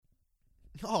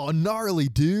Oh, gnarly,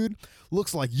 dude.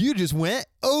 Looks like you just went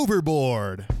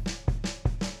overboard.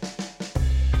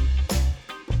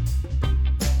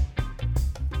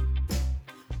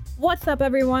 What's up,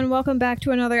 everyone? Welcome back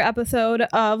to another episode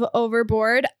of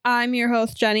Overboard. I'm your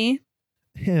host, Jenny.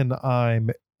 And I'm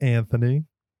Anthony.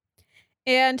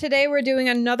 And today we're doing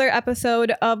another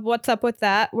episode of What's Up With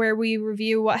That, where we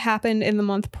review what happened in the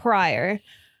month prior.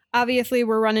 Obviously,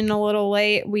 we're running a little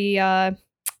late. We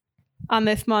on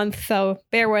this month, so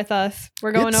bear with us.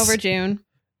 We're going over June.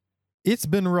 It's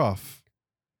been rough.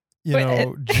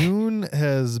 June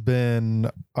has been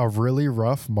a really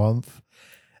rough month,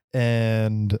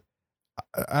 and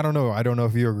I don't know. I don't know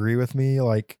if you agree with me.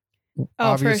 Like,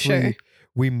 obviously, for sure.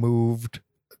 We moved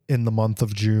in the month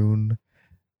of June,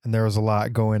 and there was a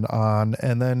lot going on,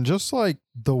 and then just like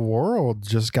the world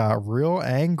just got real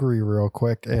angry real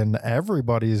quick, and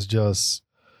everybody's just,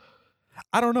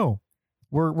 I don't know.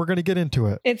 We're going to get into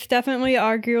it. It's definitely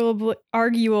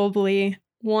arguably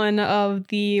one of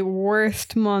the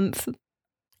worst months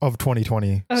Of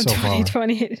 2020 of so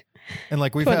 2020. far. And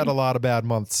like we've had a lot of bad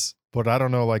months, but I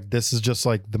don't know, like this is just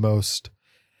like the most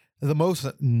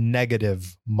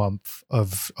negative month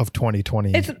of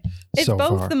 2020. It's so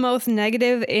both far. the most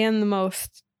negative and the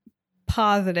most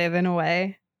positive in a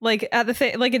way. Like at the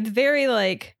same, like it's very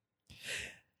like.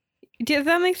 Does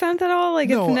that make sense at all? Like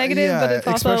No, it's negative, yeah, but it's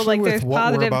also especially like with there's what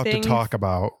positive we're about things. to talk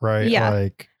about, right? Yeah.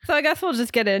 Like So I guess we'll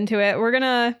just get into it. We're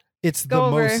gonna it's the go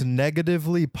over. most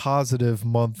negatively positive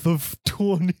month of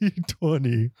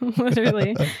 2020.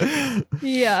 Literally.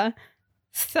 Yeah.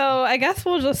 So I guess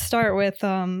we'll just start with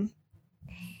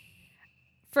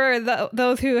for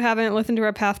those who haven't listened to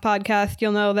our past podcast,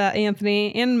 you'll know that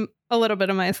Anthony and a little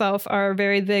bit of myself are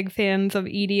very big fans of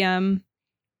EDM.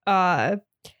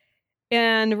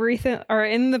 And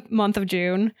in the month of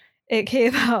June, it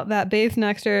came out that Bass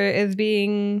Nectar is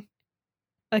being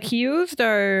accused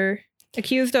of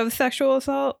sexual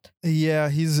assault. Yeah,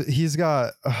 he's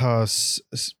got a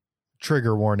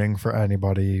trigger warning for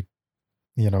anybody,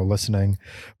 listening.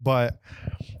 But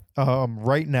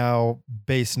right now,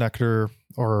 Bass Nectar,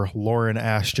 or Lauren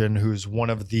Ashton, who's one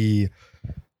of the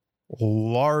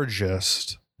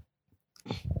largest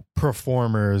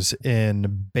performers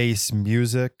in bass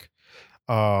music,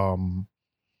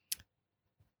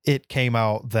 it came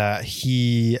out that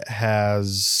he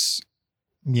has,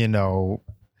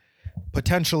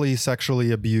 potentially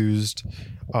sexually abused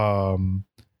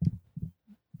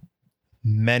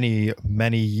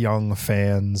many young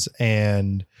fans,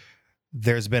 and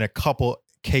there's been a couple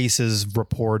cases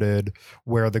reported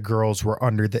where the girls were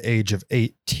under the age of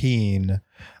 18,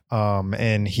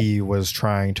 and he was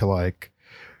trying to like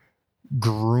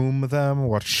groom them,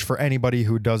 which for anybody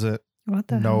who doesn't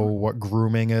know what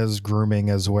grooming is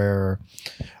where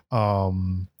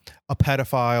a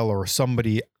pedophile or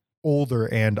somebody older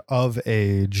and of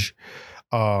age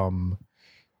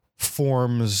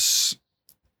forms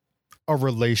a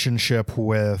relationship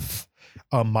with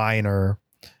a minor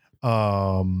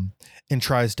and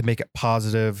tries to make it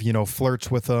positive,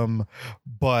 flirts with them.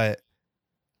 But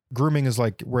grooming is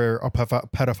like where a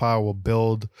pedophile will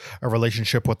build a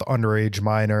relationship with the underage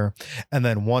minor, and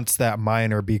then once that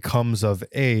minor becomes of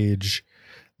age,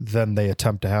 then they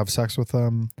attempt to have sex with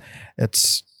them.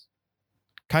 It's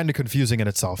kind of confusing in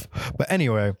itself. But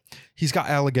anyway, he's got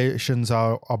allegations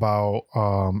out about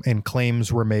and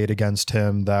claims were made against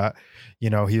him that,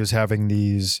 he was having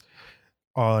these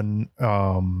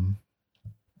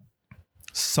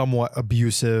somewhat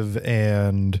abusive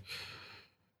and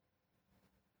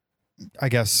I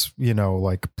guess,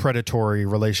 like predatory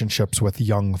relationships with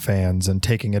young fans and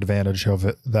taking advantage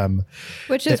of them.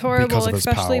 Which is horrible, because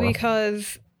especially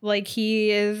because like he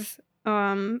is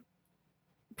probably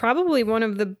one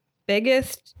of the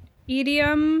biggest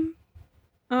EDM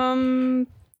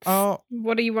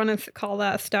what do you want to call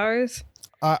that, stars?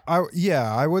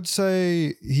 I would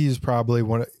say he's probably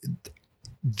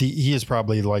he is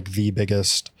probably like the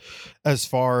biggest as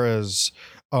far as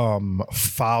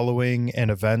following and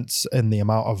events and the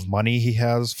amount of money he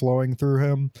has flowing through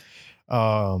him.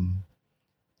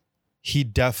 He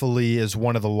definitely is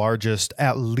one of the largest,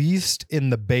 at least in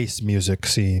the bass music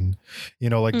scene.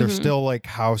 There's still like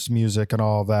house music and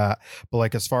all that, but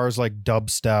like as far as like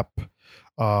dubstep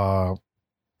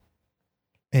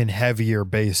and heavier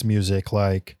bass music,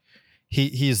 like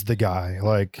he's the guy.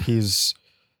 Like he's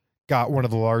got one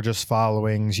of the largest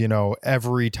followings.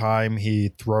 Every time he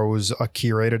throws a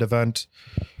curated event,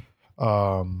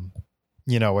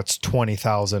 it's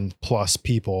 20,000 plus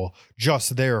people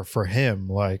just there for him.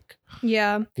 Like,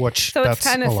 yeah. Which so it's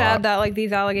kind of sad that like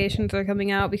these allegations are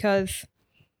coming out because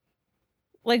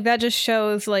like that just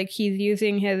shows like he's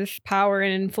using his power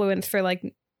and influence for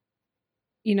like,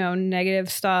 you know,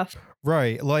 negative stuff.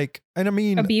 Right. Like, and I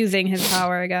mean, abusing his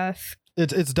power, I guess.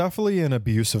 It's definitely an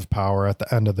abuse of power at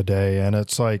the end of the day. And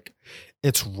it's like,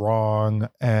 it's wrong.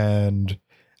 And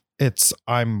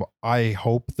I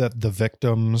hope that the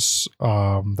victims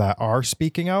that are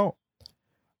speaking out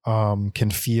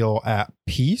can feel at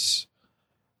peace.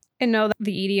 And know that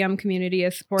the EDM community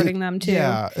is supporting them too.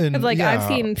 Yeah. And like I've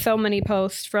seen so many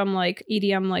posts from like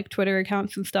EDM like Twitter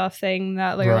accounts and stuff saying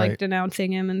that they're like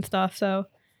denouncing him and stuff. So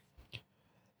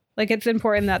like it's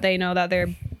important that they know that they're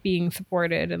being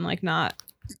supported and like not.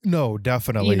 No,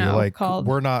 definitely. You know, like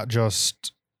we're not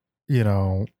just, you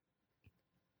know,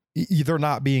 they're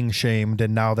not being shamed,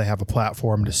 and now they have a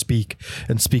platform to speak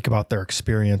about their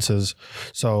experiences.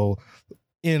 So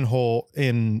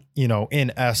in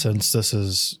essence, this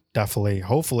is definitely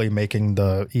hopefully making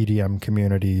the EDM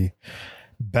community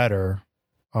better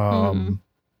in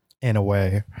a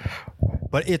way.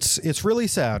 But it's really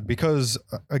sad because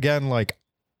again, like,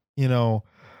 you know,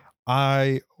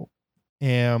 I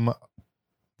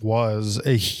was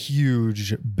a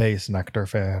huge Bassnectar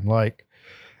fan. Like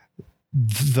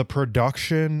the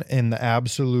production and the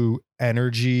absolute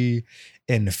energy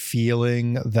and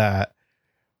feeling that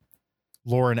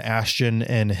Lauren Ashton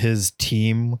and his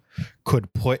team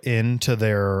could put into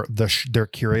their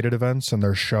curated events and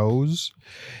their shows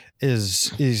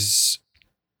is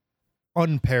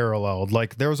unparalleled.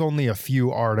 Like there's only a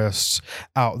few artists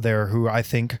out there who I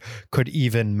think could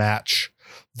even match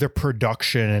the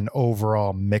production and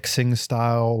overall mixing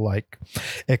style. Like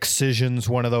Excision's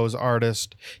one of those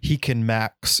artists. He can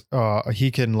match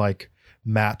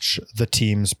the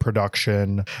team's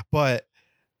production, but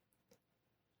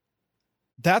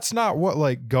that's not what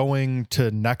like going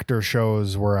to Nectar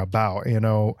shows were about, you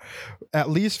know, at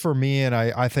least for me. And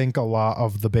I think a lot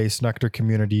of the Bassnectar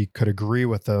community could agree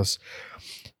with this.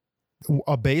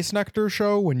 A Bassnectar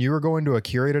show, when you were going to a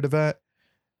curated event,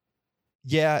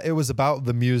 yeah, it was about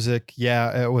the music.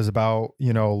 Yeah, it was about,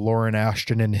 you know, Lauren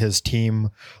Ashton and his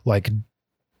team, like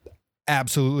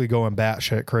absolutely going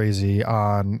batshit crazy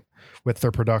with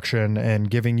their production and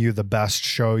giving you the best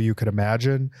show you could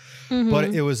imagine. But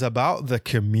it was about the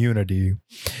community.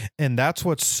 And that's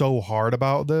what's so hard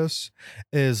about this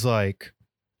is like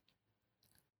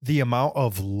the amount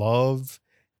of love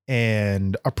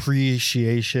and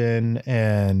appreciation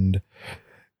and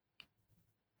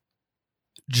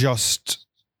just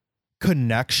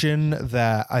connection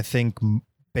that I think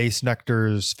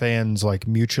Bassnectar's fans like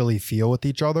mutually feel with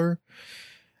each other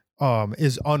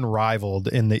is unrivaled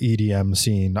in the EDM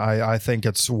scene. I think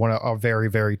it's a very,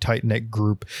 very tight knit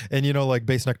group. And, you know, like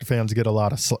Bassnectar fans get a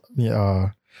lot of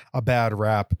a bad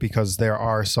rap because there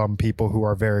are some people who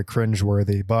are very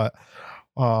cringeworthy, but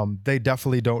they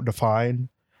definitely don't define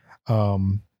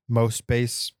most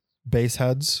bass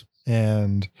heads.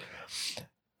 And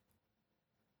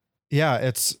yeah,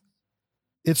 it's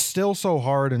still so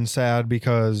hard and sad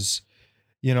because,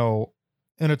 you know,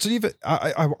 and it's even,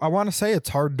 I want to say it's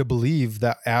hard to believe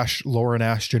that Lauren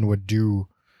Ashton would do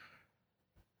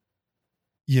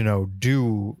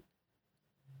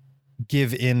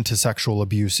give in to sexual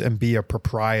abuse and be a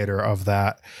proprietor of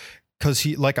that. Cause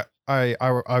he, like, I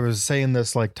was saying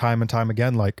this like time and time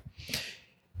again, like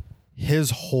his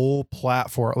whole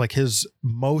platform, like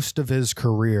most of his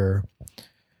career,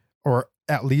 or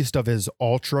at least of his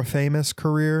ultra famous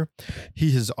career, he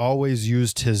has always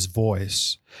used his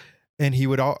voice. And he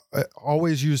would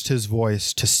always used his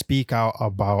voice to speak out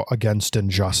against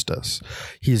injustice.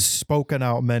 He's spoken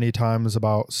out many times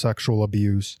about sexual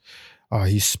abuse.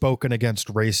 He's spoken against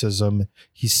racism.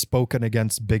 He's spoken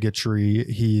against bigotry.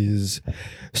 He's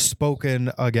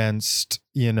spoken against,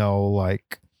 you know,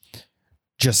 like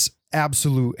just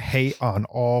absolute hate on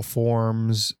all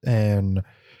forms. And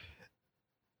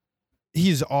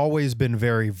he's always been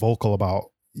very vocal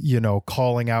about, you know,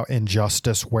 calling out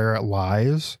injustice where it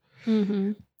lies.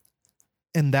 And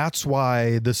that's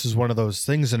why this is one of those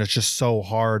things, and it's just so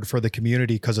hard for the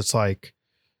community because it's like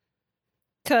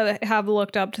to have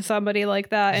looked up to somebody like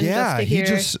that. And yeah, just to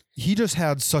hear... he just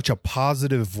had such a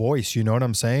positive voice. You know what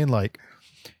I'm saying? Like,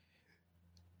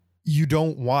 you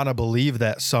don't want to believe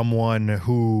that someone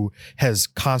who has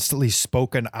constantly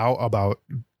spoken out about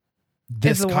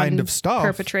this kind of stuff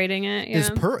perpetrating it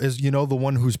is you know, the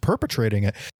one who's perpetrating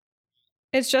it.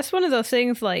 It's just one of those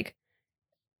things, like,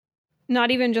 not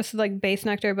even just like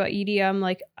Bassnectar, but EDM.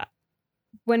 Like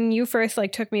when you first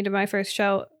like took me to my first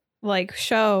show,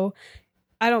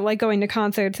 I don't like going to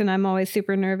concerts, and I'm always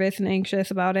super nervous and anxious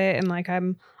about it. And like,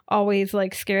 I'm always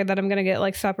like scared that I'm going to get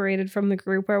like separated from the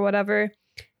group or whatever.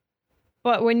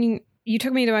 But when you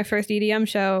took me to my first EDM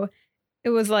show, it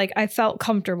was like I felt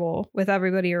comfortable with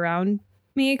everybody around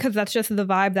me because that's just the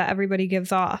vibe that everybody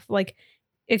gives off. Like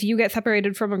if you get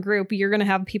separated from a group, you're going to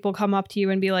have people come up to you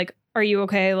and be like, are you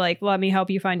okay? Like, let me help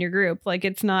you find your group. Like,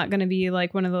 it's not going to be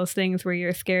like one of those things where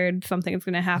you're scared something's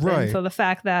going to happen. Right. So the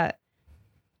fact that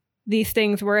these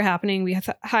things were happening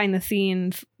behind the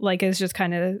scenes, like, is just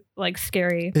kind of like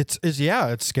scary. It's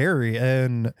scary.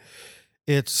 And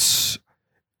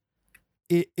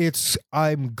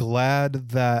I'm glad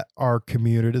that our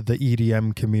community, the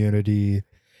EDM community,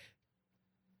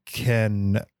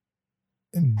 can,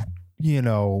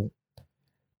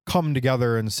 come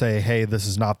together and say, hey, this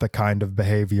is not the kind of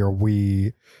behavior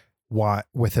we want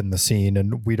within the scene,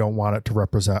 and we don't want it to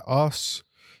represent us.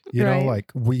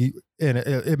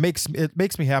 It makes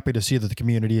me happy to see that the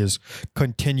community is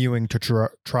continuing to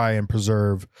try and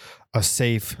preserve a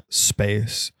safe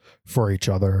space for each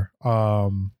other.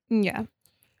 Yeah.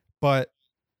 But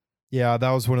yeah,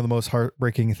 that was one of the most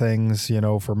heartbreaking things,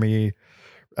 for me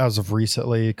as of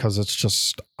recently, because it's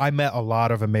just, I met a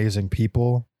lot of amazing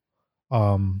people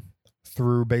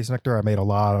through Bassnectar. I met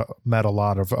a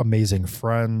lot of amazing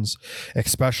friends,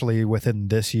 especially within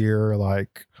this year,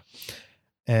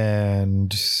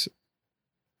 and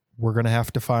we're going to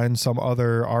have to find some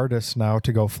other artists now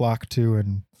to go flock to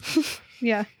and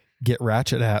yeah, get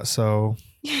ratchet at. So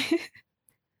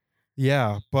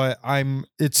yeah, but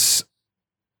it's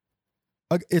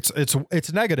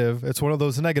negative. It's one of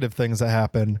those negative things that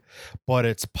happen, but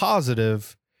it's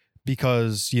positive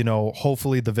because,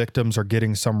 hopefully the victims are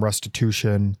getting some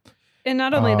restitution. And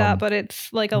not only that, but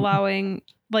it's like allowing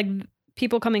like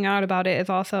people coming out about it is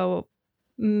also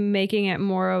making it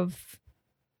more of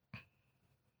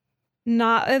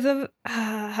not as a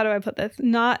how do I put this?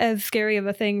 Not as scary of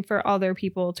a thing for other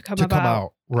people to come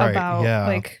out. Right. About, yeah.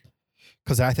 Like,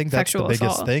 because I think that's the biggest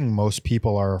assault. thing. Most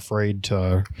people are afraid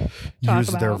to use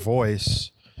their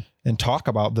voice and talk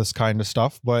about this kind of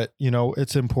stuff. But,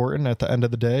 it's important at the end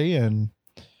of the day. And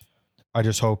I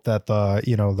just hope that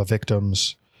the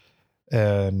victims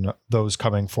and those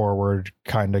coming forward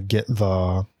kind of get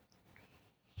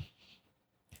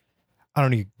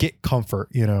get comfort,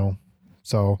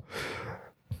 So.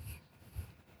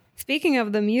 Speaking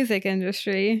of the music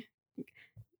industry,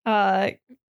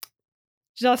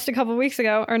 just a couple weeks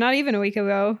ago, or not even a week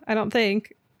ago, I don't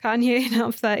think, Kanye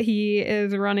announced that he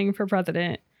is running for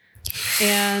president.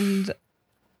 And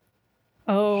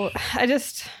what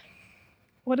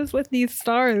is with these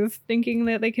stars thinking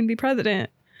that they can be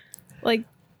president? Like,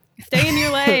 stay in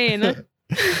your lane.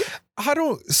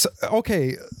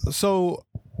 Okay, so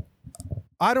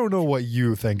I don't know what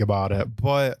you think about it,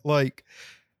 but like,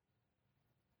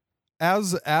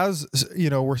 as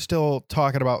we're still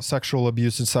talking about sexual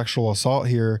abuse and sexual assault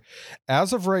here.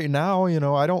 As of right now,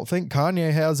 I don't think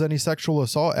Kanye has any sexual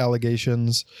assault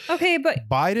allegations. Okay, but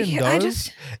Biden does,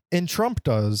 and Trump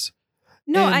does.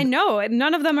 No, I know.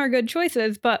 None of them are good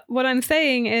choices. But what I'm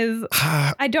saying is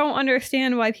I don't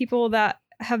understand why people that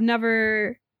have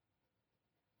never,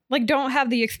 don't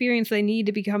have the experience they need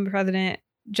to become president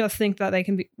just think that they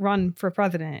can run for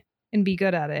president and be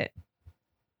good at it.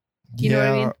 You know what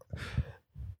I mean?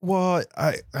 Well,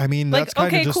 I mean, that's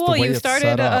kind of just cool. the way You it's started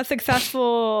set up. a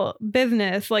successful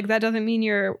business. Like, that doesn't mean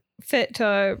you're fit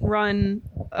to run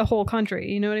a whole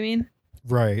country. You know what I mean?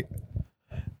 Right.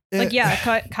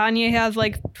 Kanye has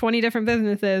 20 different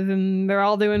businesses and they're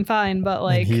all doing fine, but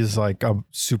and he's like a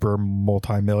super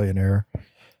multimillionaire.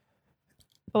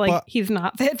 But he's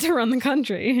not fit to run the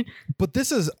country. But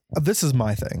this is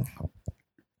my thing.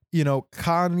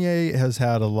 Kanye has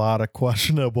had a lot of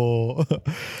questionable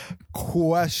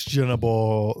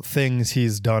things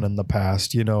he's done in the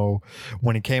past.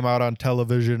 When he came out on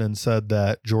television and said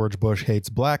that George Bush hates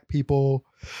black people,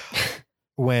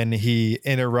 when he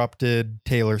interrupted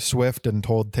Taylor Swift and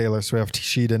told Taylor Swift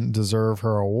she didn't deserve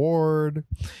her award,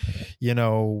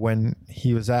 when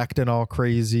he was acting all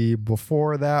crazy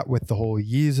before that with the whole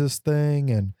Yeezus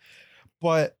thing.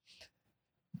 But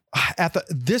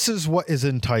this is what is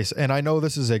enticing, and I know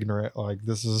this is ignorant,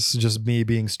 this is just me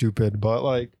being stupid,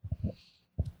 but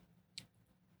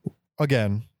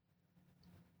again,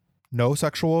 no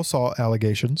sexual assault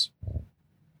allegations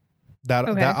that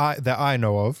I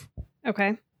know of.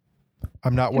 Okay.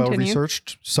 I'm not well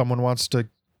researched. Someone wants to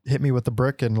hit me with the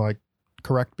brick and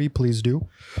correct me, please do.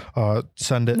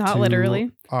 Send it not to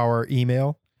literally our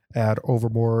email at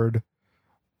overboardcast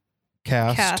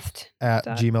at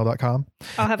gmail.com.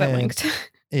 I'll have it linked.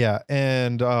 Yeah.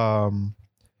 And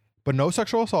but no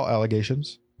sexual assault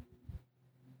allegations.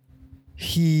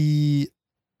 He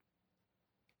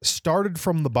started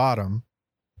from the bottom.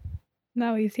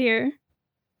 Now he's here.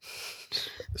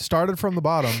 started from the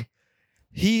bottom.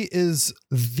 He is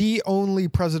the only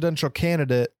presidential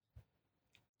candidate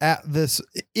at this,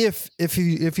 if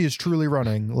he is truly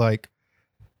running, like,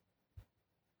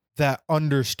 that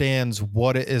understands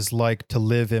what it is like to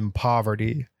live in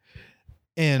poverty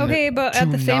and but to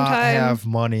at the same not time, have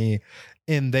money,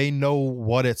 and they know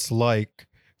what it's like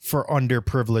for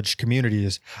underprivileged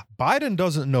communities. Biden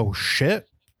doesn't know shit.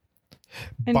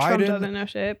 and Trump doesn't know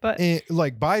shit, but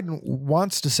Like, Biden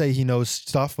wants to say he knows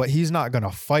stuff, but he's not going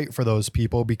to fight for those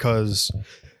people, because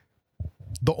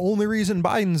the only reason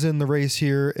Biden's in the race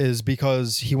here is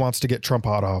because he wants to get Trump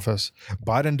out of office.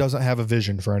 Biden doesn't have a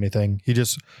vision for anything.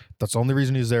 That's the only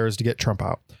reason he's there, is to get Trump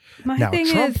out. my Now, thing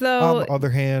Trump, is, though, on the other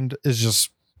hand, is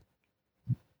just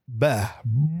blah.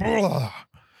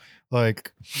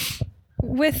 Like,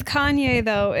 with Kanye,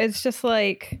 though, it's just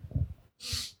like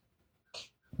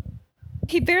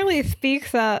he barely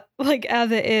speaks that, like,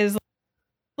 as it is.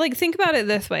 Like, think about it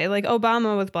this way. Like,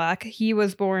 Obama was black. He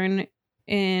was born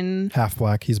in half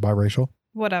black. He's biracial,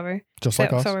 whatever. just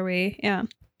like us. So are we. Yeah.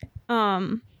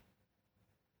 And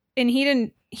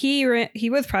he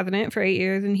was president for 8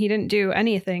 years, and he didn't do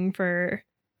anything for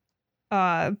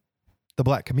The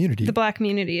black community. the black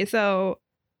community. So,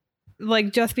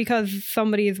 like, just because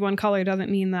somebody is one color doesn't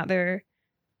mean that they're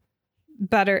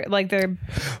better, like, they're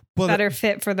better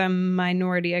fit for the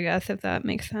minority, I guess, if that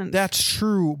makes sense. That's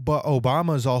true, but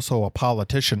Obama is also a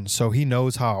politician, so he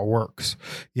knows how it works.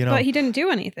 You know, But he didn't do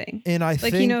anything. and I Like,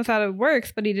 think he knows how it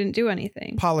works, but he didn't do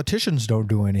anything. politicians don't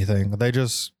do anything. They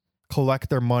just collect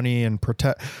their money and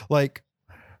protect. Like,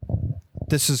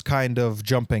 this is kind of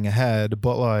jumping ahead,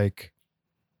 but like,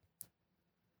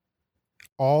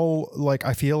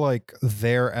 I feel like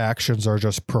their actions are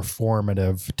just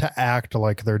performative to act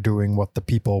like they're doing what the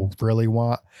people really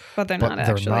want, But they're but not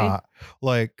actually. not.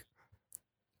 Like,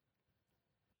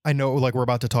 I know, like, we're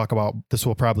about to talk about, this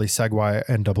will probably segue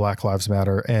into Black Lives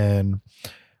Matter, and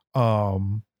but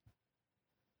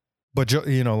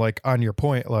you know, like, on your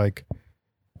point, like,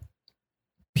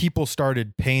 people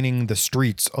started painting the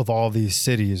streets of all these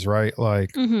cities, right?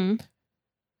 Like, Mm-hmm.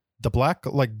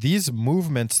 like, these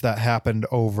movements that happened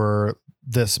over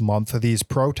this month, these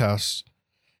protests,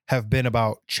 have been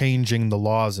about changing the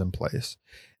laws in place.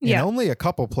 Yeah. And only a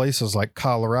couple places, like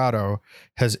Colorado,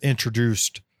 has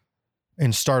introduced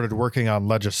and started working on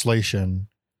legislation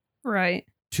Right.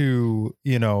 to,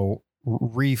 you know,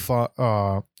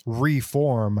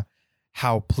 reform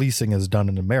how policing is done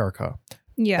in America.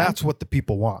 Yeah. That's what the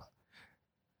people want.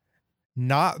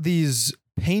 Not these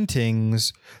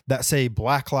paintings that say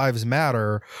Black Lives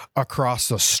Matter across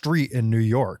the street in New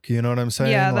York. You know what I'm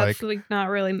saying? Yeah, that's like not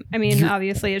really. I mean,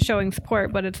 obviously it's showing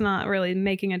support, but it's not really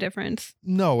making a difference.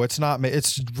 No, it's not.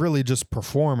 It's really just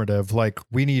performative. Like,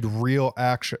 we need real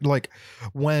action. Like,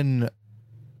 when,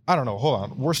 I don't know. Hold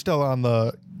on. We're still on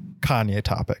the Kanye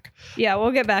topic. Yeah,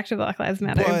 we'll get back to Black Lives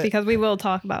Matter because we will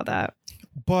talk about that.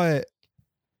 But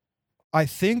I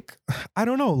think, I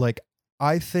don't know. Like,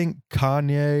 I think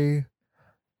Kanye,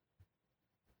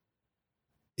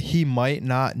 he might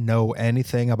not know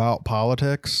anything about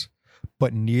politics,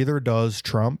 but neither does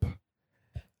Trump.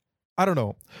 I don't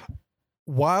know.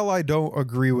 While I don't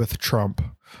agree with Trump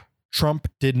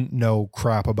didn't know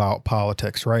crap about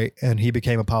politics, right? And he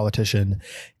became a politician.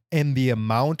 And the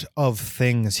amount of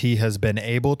things he has been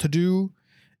able to do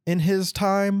in his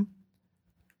time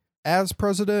as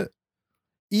president,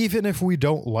 even if we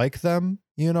don't like them,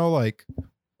 you know, like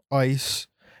ICE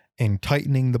and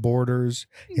tightening the borders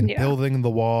and building the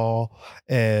wall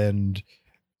and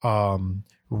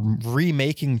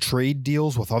remaking trade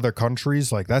deals with other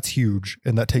countries, like, that's huge,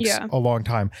 and that takes a long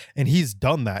time. And he's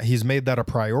done that. He's made that a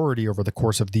priority over the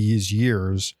course of these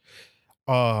years.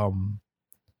 You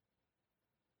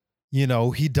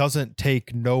know, he doesn't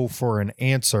take no for an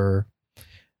answer.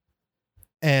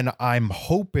 And I'm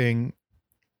hoping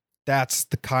that's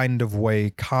the kind of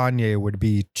way Kanye would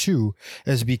be too,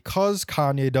 is because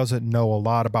Kanye doesn't know a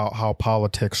lot about how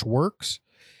politics works.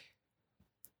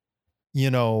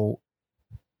 You know,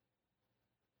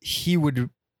 he would,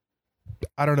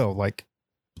 I don't know, like,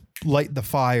 light the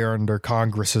fire under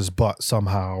Congress's butt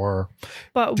somehow, or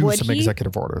do some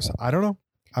executive orders. I don't know.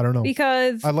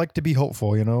 Because I like to be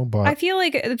hopeful, you know, but I feel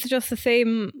like it's just the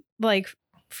same, like,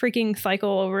 freaking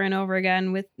cycle over and over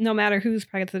again with no matter who's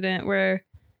president, where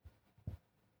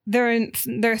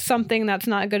there's something that's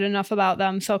not good enough about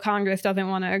them, so Congress doesn't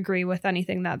want to agree with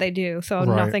anything that they do, so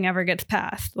nothing ever gets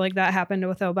passed. Like, that happened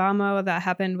with Obama, that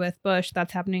happened with Bush,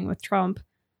 that's happening with Trump.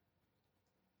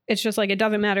 It's just like, it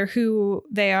doesn't matter who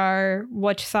they are,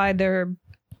 which side they're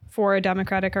for, a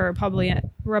Democratic or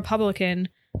Republican.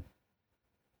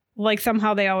 like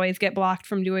somehow they always get blocked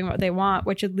from doing what they want,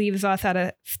 which leaves us at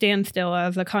a standstill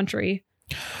as a country.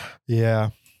 Yeah.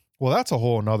 Well, that's a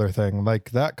whole nother thing.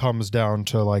 Like that comes down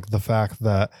to like the fact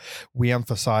that we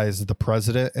emphasize the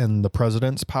president and the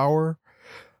president's power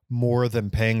more than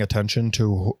paying attention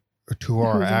to our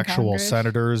Who's in actual Congress.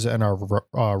 senators and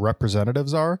our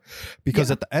representatives are, because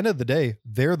Yeah. at the end of the day,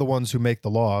 they're the ones who make the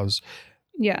laws.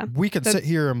 Yeah. We could sit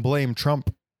here and blame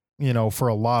Trump, for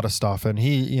a lot of stuff. And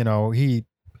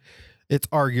it's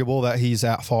arguable that he's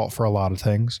at fault for a lot of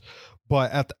things.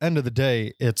 But at the end of the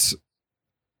day, it's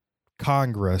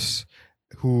Congress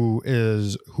who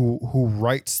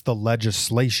writes the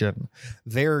legislation.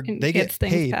 And They gets get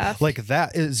things paid. passed. Like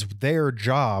that is their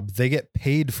job. They get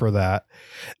paid for that.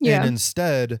 Yeah. And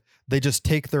instead they just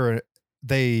take their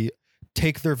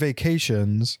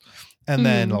vacations, and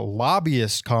then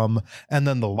lobbyists come, and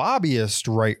then the lobbyists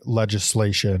write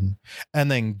legislation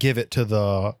and then give it to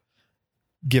the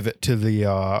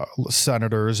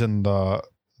senators and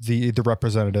the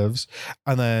representatives,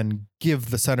 and then give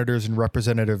the senators and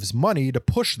representatives money to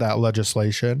push that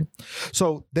legislation.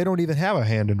 So they don't even have a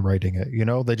hand in writing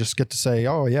it. They just get to say,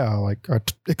 oh yeah, like I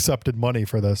accepted money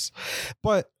for this.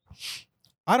 But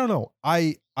I don't know.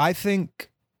 I think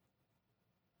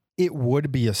it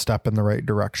would be a step in the right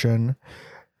direction,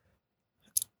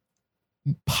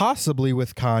 possibly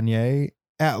with Kanye,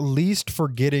 at least for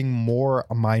getting more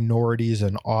minorities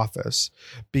in office,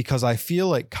 because I feel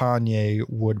like Kanye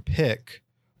would pick,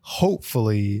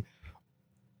 hopefully,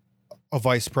 a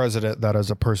vice president that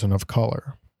is a person of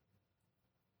color.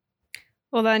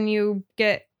 Well, then we'll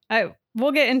get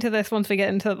into this once we get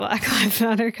into the Black Lives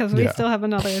Matter, because we still have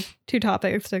another 2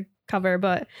 topics to cover,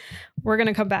 but we're going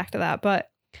to come back to that. But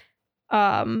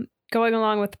going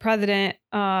along with the president,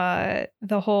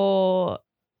 the whole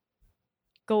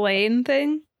Ghislaine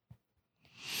thing.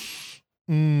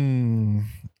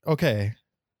 Okay.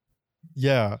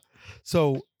 Yeah.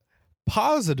 So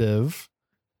positive,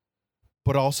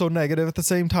 but also negative at the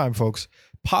same time, folks.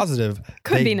 Positive.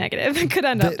 Could be negative. It could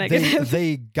end up negative.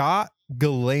 They got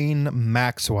Ghislaine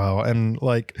Maxwell, and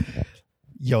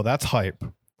that's hype,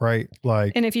 right?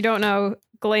 Like, and if you don't know,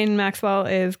 Ghislaine Maxwell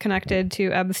is connected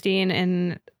to Epstein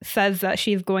and says that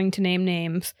she's going to name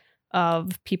names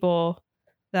of people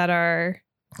that are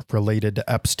related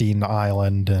to Epstein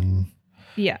Island and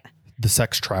the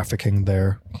sex trafficking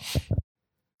there.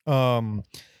 And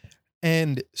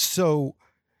so,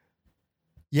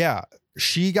 yeah,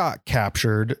 she got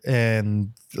captured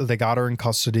and they got her in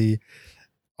custody.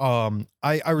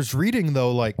 I was reading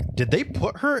though, like, did they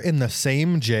put her in the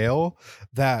same jail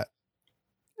that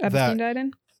Epstein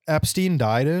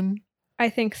died in? I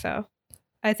think so.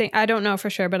 I don't know for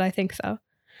sure, but I think so.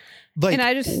 Like, and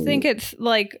I just think it's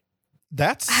like,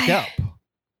 that's step.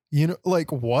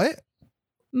 Like what?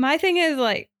 My thing is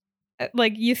like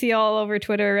you see all over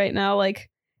Twitter right now, like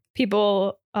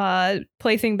people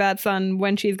placing bets on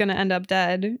when she's going to end up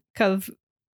dead because,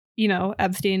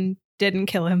 Epstein didn't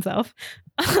kill himself.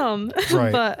 Right.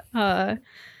 But so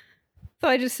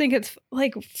I just think it's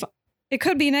like, it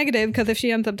could be negative because if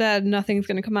she ends up dead, nothing's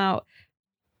going to come out.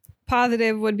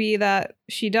 Positive would be that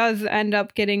she does end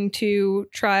up getting to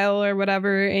trial or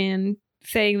whatever and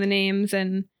saying the names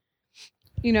and,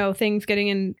 things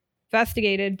getting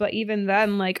investigated. But even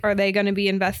then, like, are they going to be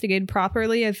investigated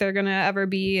properly? Is there going to ever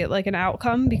be like an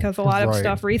outcome? Because a lot of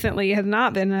stuff recently has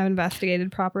not been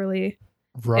investigated properly.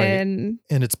 Right. And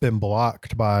it's been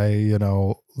blocked by,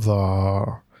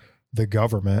 the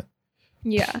government.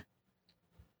 Yeah.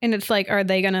 And it's like, are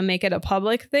they going to make it a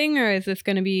public thing, or is this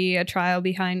going to be a trial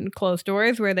behind closed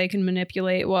doors where they can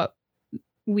manipulate what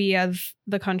we as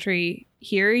the country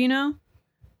hear,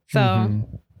 So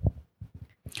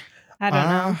I don't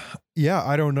know. Yeah,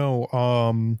 I don't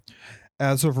know.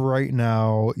 As of right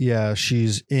now, yeah,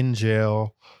 she's in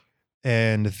jail,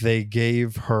 and they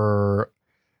gave her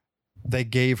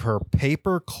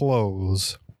paper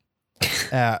clothes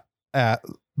at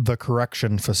the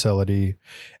correction facility,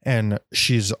 and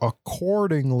she's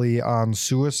accordingly on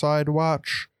suicide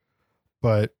watch,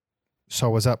 but so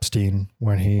was Epstein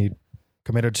when he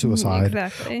committed suicide.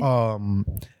 Exactly.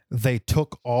 They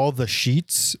took all the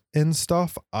sheets and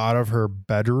stuff out of her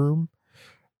bedroom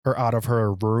or out of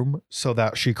her room so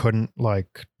that she couldn't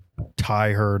like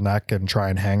tie her neck and try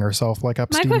and hang herself like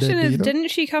Epstein did. My question is, didn't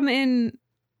she come in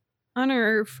on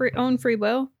her own free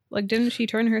will? Like, didn't she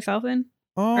turn herself in?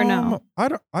 Or no? I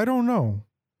don't know.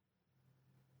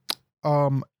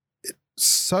 It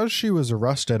says she was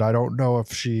arrested. I don't know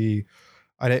if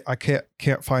I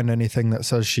can't find anything that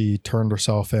says she turned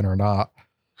herself in or not.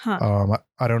 Huh.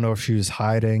 I don't know if she was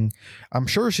hiding. I'm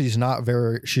sure she's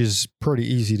pretty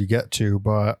easy to get to,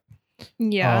 but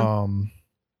Yeah. Um,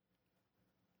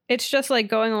 It's just like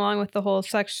going along with the whole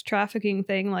sex trafficking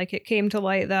thing. Like it came to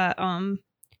light that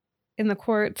in the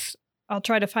courts, I'll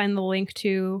try to find the link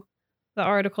to the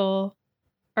article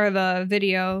or the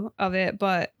video of it,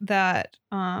 but that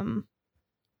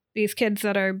these kids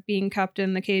that are being kept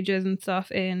in the cages and stuff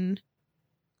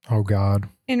oh God.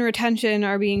 in retention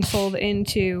are being sold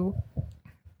into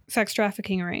sex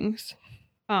trafficking rings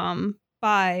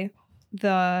by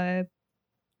the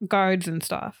guards and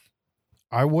stuff.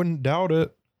 I wouldn't doubt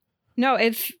it. No,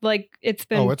 it's like it's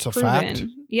been it's a proven. fact?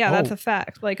 Yeah, that's Oh. a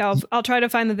fact. Like I'll try to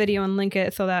find the video and link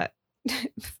it so that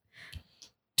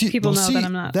people know that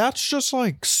I'm not. That's just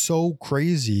like so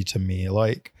crazy to me.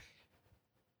 Like,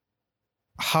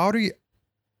 how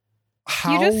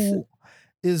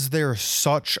is there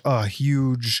such a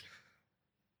huge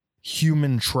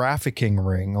human trafficking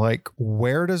ring? Like,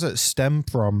 where does it stem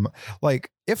from?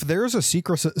 Like, if there's a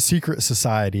secret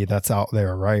society that's out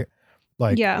there, right?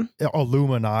 Like, yeah,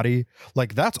 Illuminati,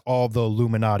 like that's all the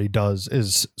Illuminati does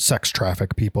is sex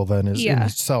traffic people, then is Yeah.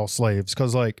 and sell slaves.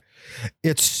 Cause like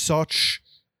it just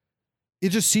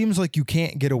seems like you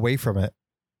can't get away from it.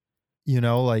 You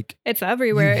know, like it's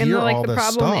everywhere. And hear the, like all the this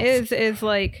problem stuff. is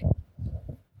like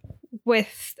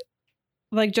with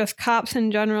like just cops in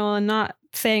general, and not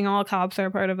saying all cops are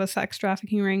part of a sex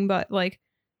trafficking ring, but like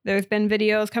there's been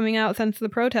videos coming out since the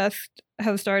protests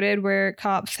have started where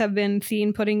cops have been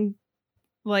seen putting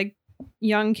like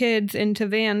young kids into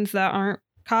vans that aren't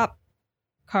cop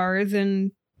cars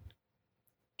and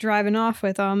driving off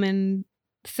with them and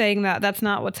saying that that's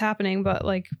not what's happening, but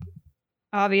like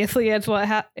obviously it's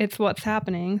what's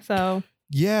happening. So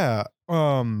yeah.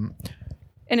 and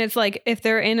it's like if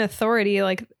they're in authority,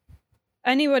 like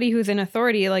anybody who's in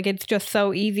authority, like it's just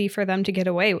so easy for them to get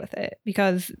away with it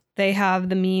because they have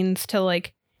the means to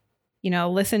like, you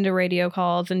know, listen to radio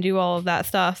calls and do all of that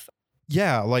stuff.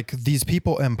 Yeah, like these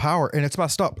people in power, and it's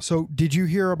messed up. So did you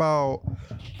hear about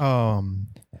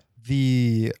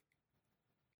in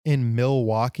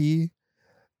Milwaukee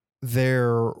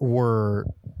there were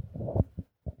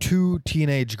 2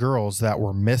 teenage girls that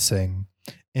were missing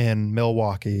in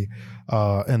Milwaukee,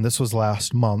 and this was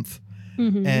last month.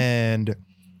 Mhm. And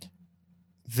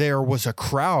there was a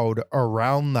crowd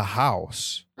around the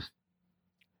house,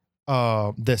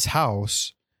 this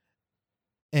house,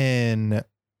 and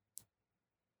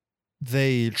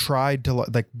they tried to,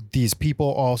 like, these people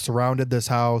all surrounded this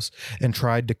house and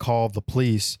tried to call the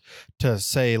police to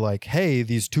say like, hey,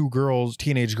 these 2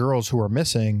 teenage girls who are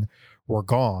missing were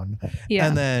gone. Yeah.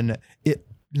 And then it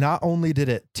not only did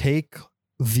it take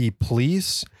the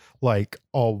police like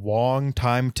a long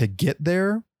time to get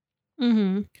there,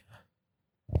 Mm-hmm.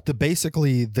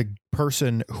 basically the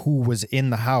person who was in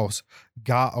the house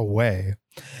got away.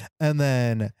 And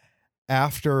then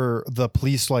after the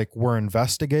police like were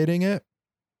investigating it,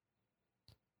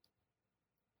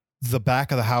 the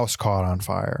back of the house caught on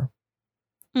fire.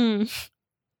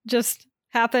 Just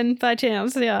happened by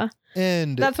chance. Yeah.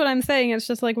 And That's what I'm saying. It's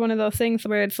just like one of those things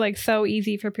where it's like so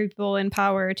easy for people in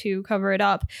power to cover it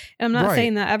up. And I'm not Right.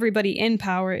 saying that everybody in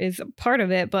power is part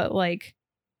of it, but like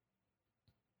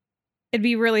it'd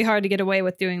be really hard to get away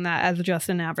with doing that as just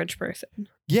an average person.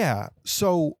 yeah,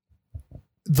 so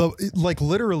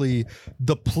literally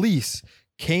the police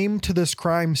came to this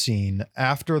crime scene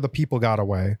after the people got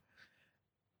away,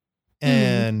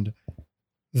 and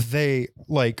they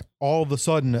like all of a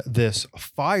sudden this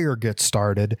fire gets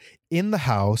started in the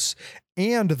house,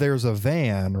 and there's a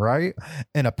van, right?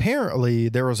 And apparently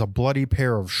there was a bloody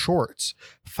pair of shorts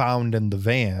found in the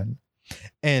van.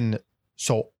 And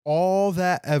so all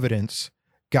that evidence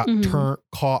got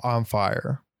caught on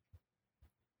fire.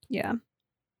 Yeah.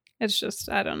 It's just,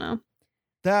 I don't know.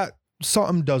 That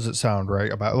something doesn't sound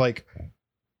right about, like,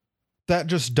 that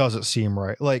just doesn't seem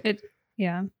right. Like,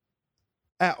 Yeah.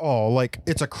 at all. Like,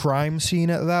 it's a crime scene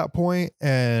at that point,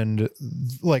 and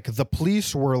like the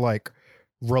police were like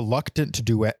reluctant to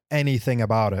do anything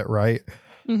about it, right?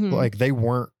 Mhm. Like they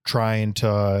weren't trying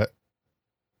to,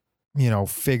 you know,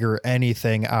 figure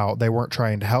anything out. They weren't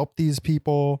trying to help these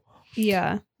people.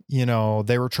 Yeah. You know,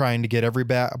 they were trying to get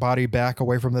everybody back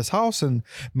away from this house, and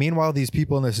meanwhile these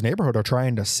people in this neighborhood are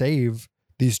trying to save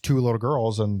these 2 little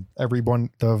girls, and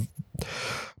the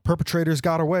perpetrators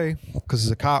got away because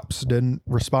the cops didn't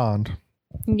respond.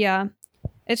 Yeah.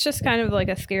 It's just kind of like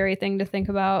a scary thing to think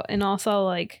about. And also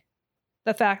like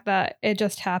the fact that it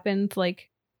just happens, like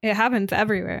it happens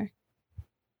everywhere.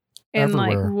 And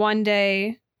Everywhere. like one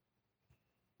day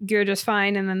you're just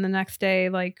fine. And then the next day,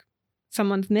 like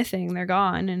someone's missing, they're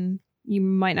gone and you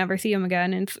might never see them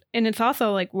again. And it's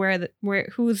also like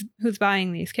who's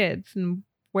buying these kids and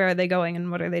where are they going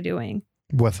and what are they doing?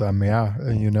 with them. Yeah.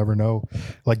 And you never know.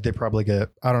 Like they probably get,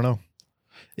 I don't know.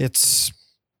 It's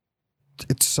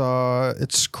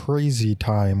crazy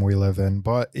time we live in,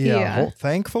 but Yeah.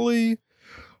 thankfully,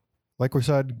 like we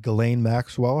said, Ghislaine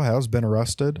Maxwell has been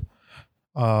arrested.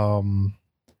 And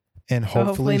So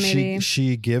hopefully maybe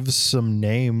she gives some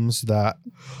names that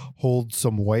hold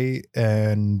some weight,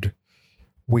 and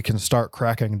we can start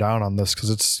cracking down on this, because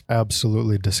it's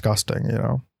absolutely disgusting, you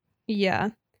know? yeah.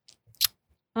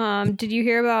 Did you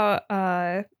hear about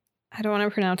I don't want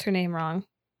to pronounce her name wrong.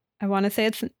 I want to say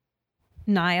it's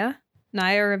Naya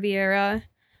Riviera.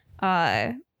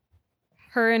 Her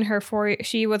and her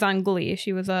she was on Glee.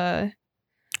 She was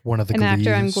One of the an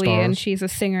actor on Glee, and stars. she's a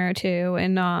singer too.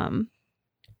 And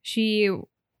she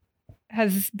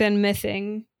has been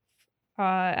missing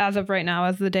as of right now,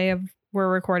 as the day of we're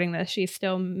recording this. She's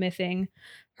still missing.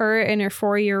 Her and her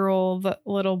 4-year-old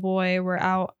little boy were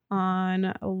out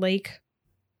on Lake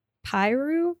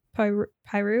Piru,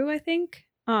 I think.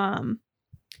 And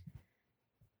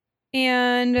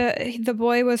the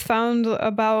boy was found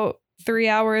about 3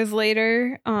 hours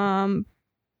later on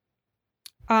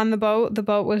the boat. The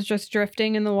boat was just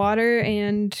drifting in the water,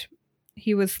 and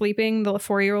he was sleeping. The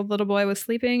 4-year-old little boy was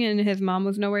sleeping, and his mom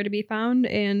was nowhere to be found.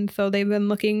 And so they've been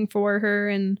looking for her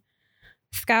and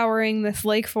scouring this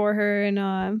lake for her,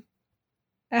 and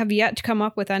have yet to come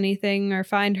up with anything or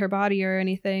find her body or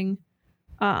anything.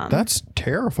 That's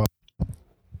terrifying.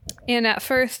 And at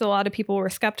first, a lot of people were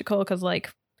skeptical because,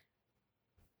 like,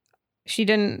 she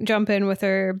didn't jump in with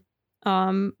her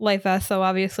life vest, so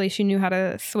obviously she knew how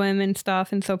to swim and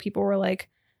stuff. And so people were like,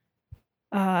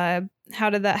 how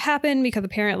did that happen? Because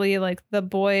apparently, like, the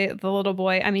little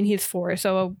boy, I mean, he's 4,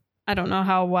 so I don't know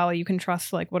how well you can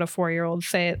trust, like, what a 4-year-old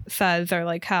says, or,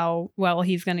 like, how well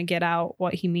he's going to get out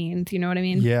what he means. You know what I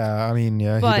mean? Yeah, I mean,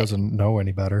 yeah, But he doesn't know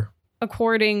any better.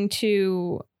 according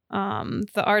to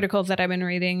the articles that I've been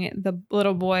reading, the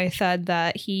little boy said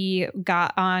that he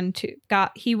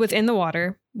he was in the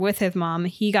water with his mom.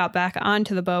 He got back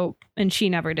onto the boat, and she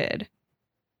never did.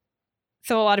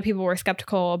 So a lot of people were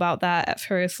skeptical about that at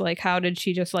first. Like, how did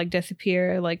she just, like,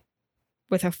 disappear, like,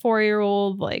 with a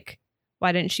 4-year-old? Like,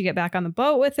 why didn't she get back on the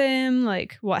boat with him?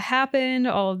 Like, what happened?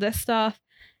 All of this stuff.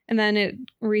 And then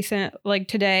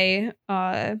today,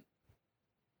 a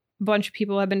bunch of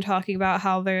people have been talking about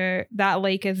how that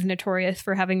lake is notorious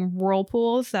for having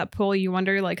whirlpools that pull you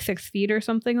under, like, 6 feet or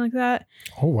something like that.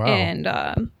 Oh,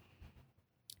 wow.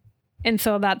 And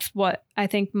so that's what I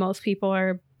think most people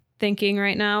are thinking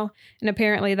right now. And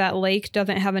apparently that lake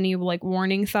doesn't have any, like,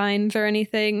 warning signs or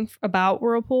anything about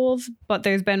whirlpools, but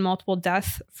there's been multiple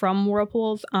deaths from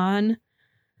whirlpools on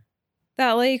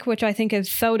that lake, which I think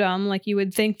is so dumb. Like, you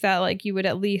would think that, like, you would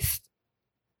at least,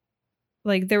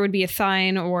 like, there would be a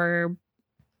sign, or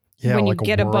when you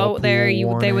get a boat there,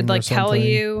 they would, like, tell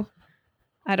you.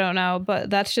 I don't know, but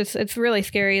that's just, it's really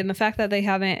scary. And the fact that they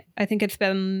haven't, I think it's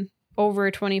been over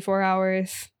 24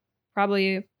 hours,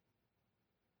 probably.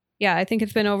 Yeah, I think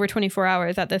it's been over 24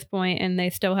 hours at this point, and they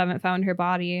still haven't found her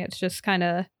body. It's just kind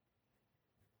of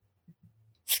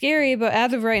scary. But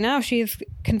as of right now, she's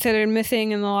considered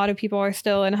missing, and a lot of people are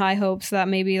still in high hopes that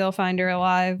maybe they'll find her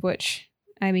alive, which,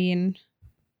 I mean,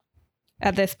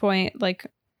 at this point, like,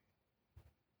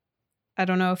 I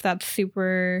don't know if that's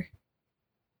super.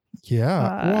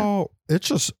 Yeah. Well,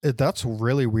 that's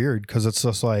really weird, because it's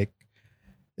just like,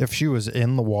 if she was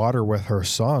in the water with her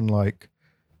son, like,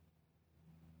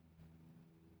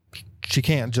 she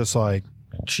can't just, like,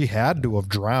 she had to have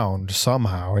drowned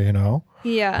somehow, you know?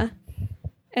 Yeah.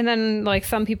 And then, like,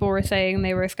 some people were saying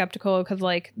they were skeptical because,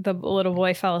 like, the little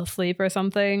boy fell asleep or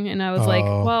something. And I was like,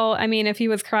 well, I mean, if he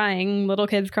was crying, little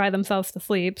kids cry themselves to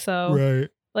sleep. So, right,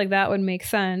 like, that would make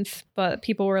sense. But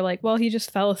people were like, well, he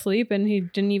just fell asleep and he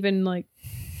didn't even, like,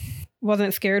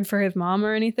 wasn't scared for his mom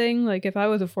or anything. Like, if I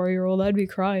was a 4-year-old, I'd be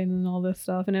crying and all this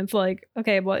stuff. And it's like,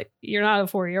 okay, but you're not a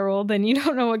 4-year-old, and you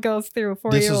don't know what goes through a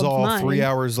 4-year-old's mind. This is all mind. 3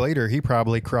 hours later. He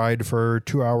probably cried for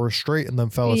 2 hours straight and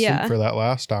then fell asleep for that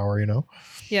last hour, you know?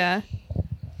 Yeah.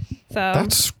 So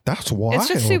that's wild. It's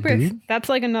just super. Dude. That's,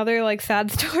 like, another, like, sad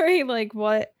story. Like,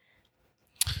 what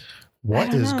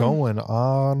is going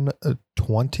on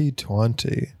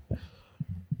 2020?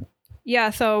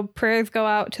 Yeah, so prayers go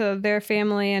out to their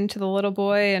family and to the little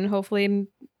boy, and hopefully,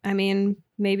 I mean,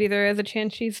 maybe there is a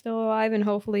chance she's still alive, and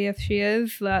hopefully if she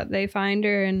is, that they find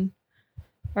her and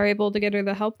are able to get her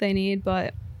the help they need,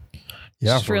 but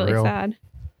yeah, it's really sad.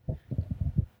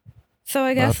 So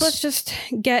I guess let's just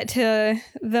get to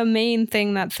the main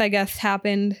thing that's, I guess,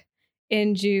 happened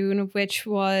in June, which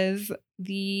was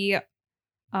the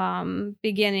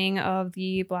beginning of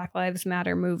the Black Lives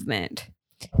Matter movement,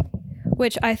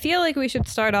 Which I feel like we should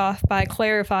start off by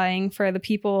clarifying for the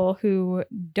people who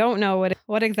don't know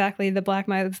what exactly the Black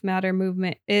Lives Matter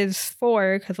movement is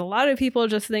for, because a lot of people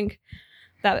just think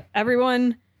that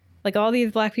everyone, like all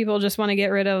these Black people, just want to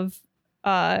get rid of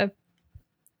the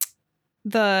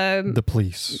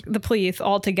police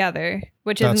altogether,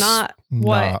 which is not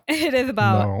what it is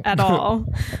about at all.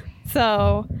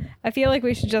 So I feel like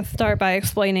we should just start by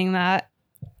explaining that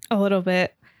a little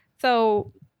bit.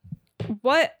 So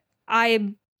what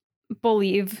I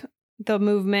believe the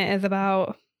movement is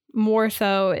about more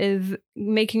so is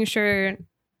making sure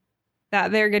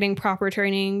that they're getting proper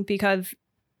training, because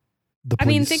I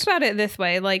mean, think about it this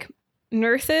way, like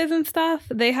nurses and stuff,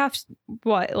 they have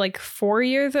what, like 4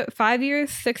 years, 5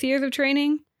 years, 6 years of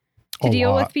training to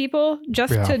deal with people,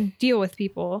 just to deal with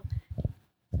people.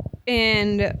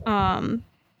 And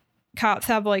cops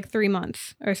have like 3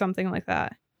 months or something like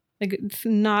that. Like, it's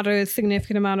not a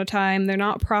significant amount of time. They're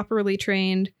not properly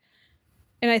trained.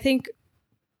 And I think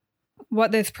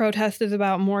what this protest is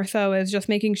about more so is just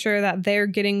making sure that they're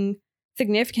getting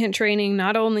significant training,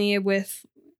 not only with,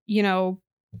 you know,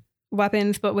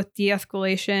 weapons, but with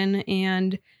de-escalation,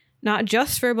 and not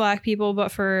just for Black people,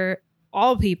 but for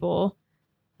all people.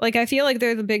 Like, I feel like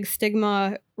there's a big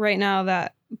stigma right now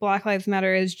that Black Lives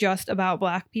Matter is just about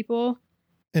Black people.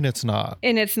 And it's not.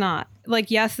 Like,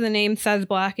 yes, the name says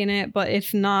Black in it, but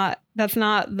it's not. That's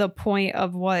not the point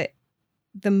of what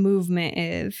the movement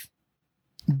is.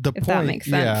 That makes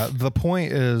sense. Yeah, the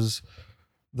point is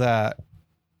that,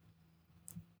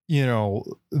 you know,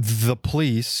 the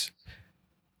police.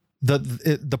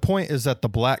 The point is that the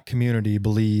Black community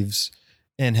believes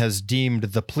and has deemed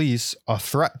the police a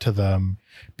threat to them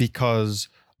because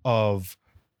of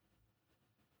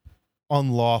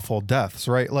unlawful deaths,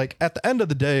 right? Like, at the end of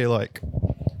the day, like,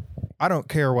 I don't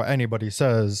care what anybody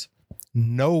says,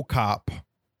 no cop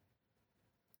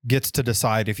gets to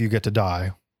decide if you get to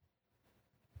die.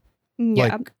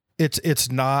 Yeah. Like,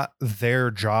 it's not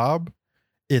their job.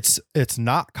 It's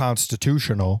not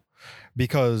constitutional,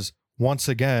 because once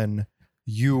again,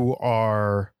 you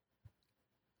are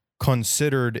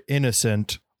considered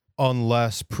innocent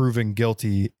unless proven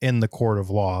guilty in the court of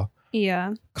law.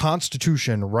 Yeah.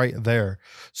 Constitution right there.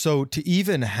 So to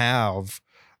even have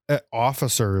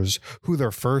officers who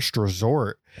their first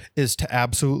resort is to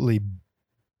absolutely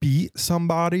beat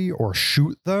somebody or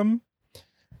shoot them,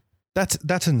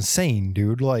 that's insane,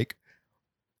 dude. Like,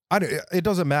 it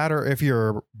doesn't matter if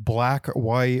you're Black,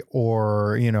 white,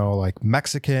 or, you know, like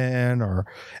Mexican, and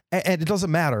it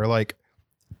doesn't matter. Like,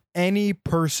 any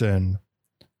person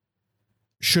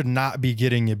should not be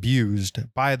getting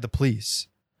abused by the police.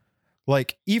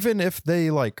 Like, even if they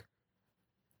like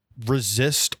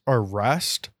resist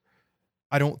arrest,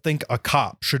 I don't think a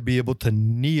cop should be able to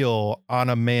kneel on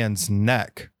a man's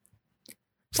neck.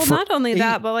 Well, not only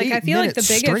that, but like, I feel like the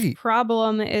biggest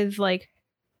problem is like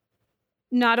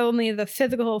not only the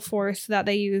physical force that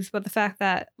they use, but the fact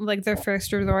that like their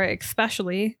first resort,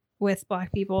 especially with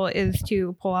Black people, is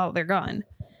to pull out their gun.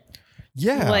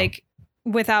 Yeah. Like,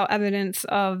 without evidence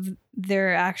of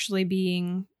there actually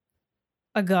being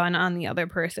a gun on the other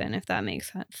person, if that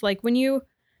makes sense. Like, when you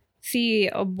see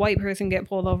a white person get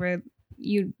pulled over,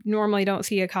 you normally don't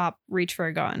see a cop reach for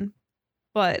a gun.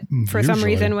 But for some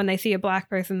reason, when they see a Black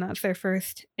person, that's their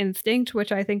first instinct,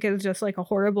 which I think is just like a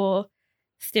horrible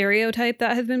stereotype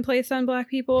that has been placed on Black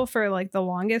people for like the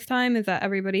longest time, is that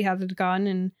everybody has a gun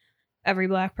and every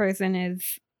Black person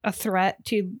is a threat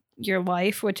to your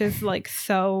life, which is like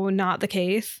so not the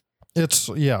case. It's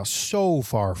so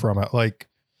far from it. Like,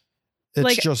 it's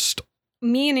like, just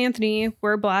me and Anthony,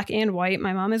 we're Black and white.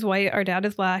 My mom is white, our dad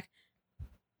is Black.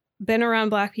 Been around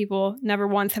Black people. Never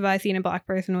once have I seen a Black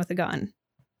person with a gun.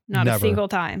 Not a single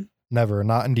time. Never.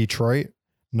 Not in Detroit.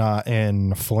 Not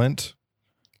in Flint.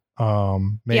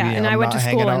 Maybe and I went to school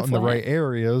hanging out in the right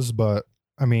areas, but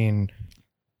I mean,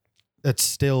 it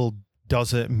still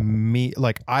doesn't meet.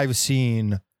 Like, I've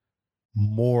seen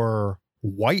more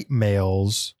white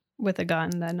males with a gun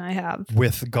than I have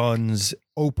with guns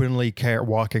openly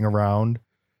walking around,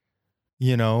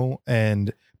 you know,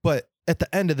 but at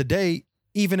the end of the day,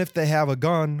 even if they have a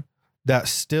gun,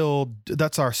 that's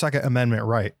our Second Amendment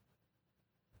right.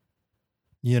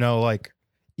 You know, like,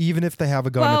 even if they have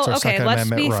a gun, it's our Second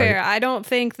Amendment right. Let's be fair. I don't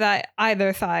think that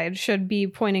either side should be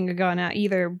pointing a gun at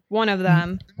either one of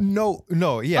them. No,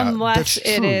 yeah. Unless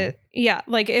it is, yeah.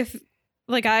 Like, if,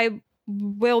 like, I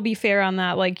will be fair on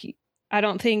that. Like, I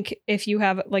don't think if you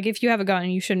have a gun,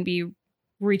 you shouldn't be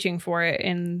reaching for it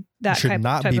in that type of situation. Should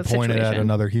not be pointed at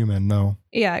another human. No.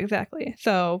 Yeah, exactly.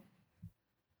 So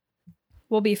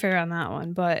we'll be fair on that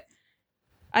one. But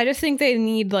I just think they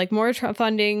need like more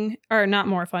funding, or not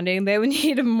more funding. They would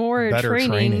need more Better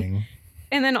training.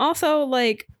 And then also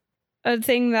like a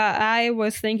thing that I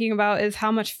was thinking about is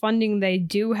how much funding they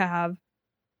do have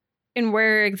and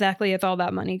where exactly is all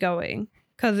that money going.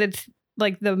 Because it's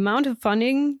like the amount of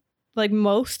funding, like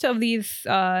most of these,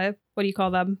 what do you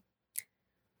call them?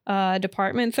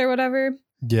 Departments or whatever.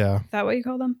 Yeah. Is that what you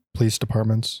call them? Police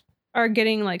departments. Are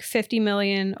getting like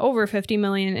over 50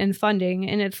 million in funding.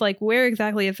 And it's like, where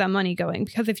exactly is that money going?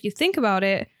 Because if you think about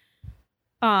it,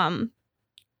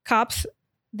 cops,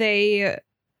 they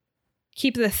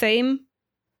keep the same,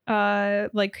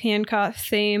 like handcuffs,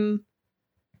 same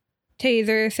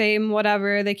taser, same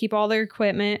whatever. They keep all their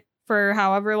equipment for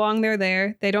however long they're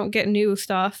there. They don't get new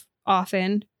stuff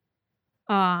often.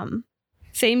 Same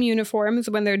uniforms.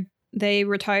 When they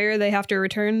retire, they have to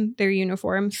return their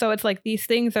uniform. So it's like these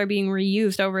things are being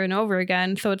reused over and over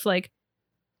again. So it's like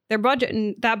their budget,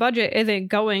 and that budget isn't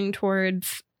going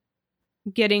towards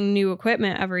getting new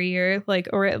equipment every year, like,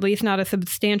 or at least not a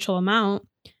substantial amount.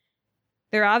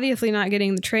 They're obviously not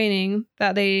getting the training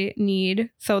that they need.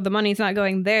 So the money's not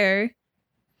going there.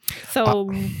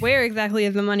 So where exactly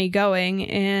is the money going?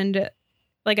 And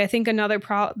like, I think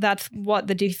that's what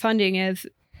the defunding is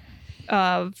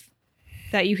of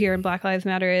that you hear in Black Lives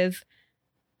Matter is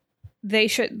they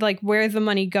should, like, where's the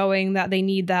money going that they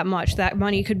need that much? That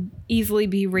money could easily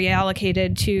be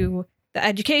reallocated to the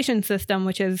education system,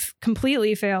 which is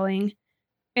completely failing.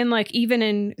 And like, even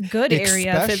in good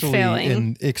areas, it's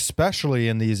failing. Especially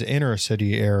in these inner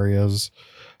city areas.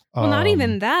 Well, not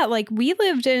even that. Like, we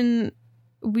lived in,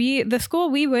 the school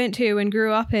we went to and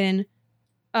grew up in,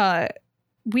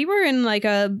 we were in like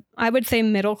I would say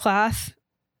middle class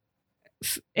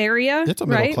area. It's a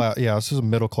middle class. Yeah, this is a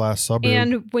middle class suburb.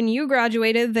 And when you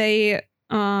graduated, they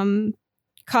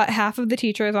cut half of the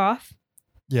teachers off.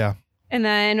 Yeah. And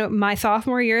then my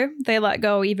sophomore year, they let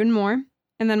go even more.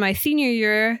 And then my senior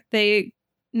year, they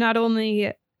not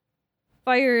only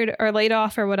fired or laid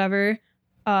off or whatever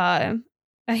another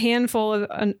handful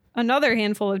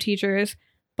of teachers,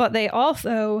 but they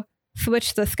also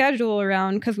switched the schedule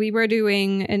around because we were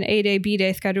doing an A-day,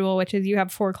 B-day schedule, which is you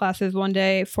have 4 classes one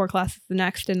day, 4 classes the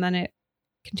next, and then it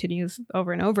continues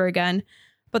over and over again.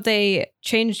 But they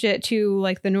changed it to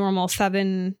like the normal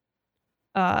 7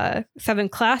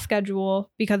 class schedule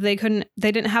because they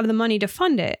didn't have the money to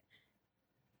fund it.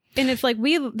 And it's like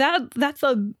that's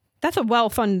a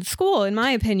well-funded school, in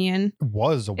my opinion. It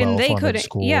was a well-funded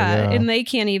school. Yeah, and they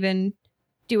can't even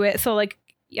do it. So like,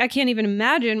 I can't even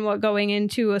imagine what going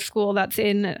into a school that's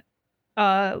in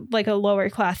like a lower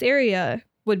class area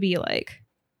would be like.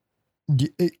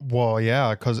 Well,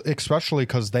 yeah, especially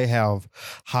because they have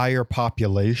higher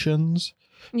populations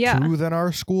too than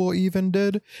our school even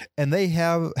did, and they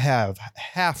have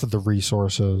half of the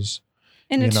resources.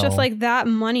 And it's just like that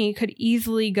money could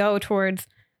easily go towards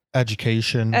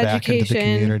education back into the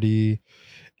community.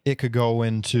 It could go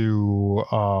into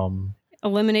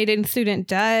eliminating student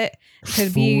debt,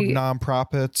 could food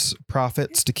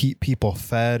profits to keep people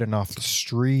fed and off the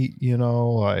street,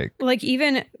 like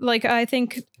even like I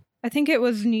think it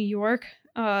was New York,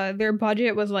 their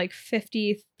budget was like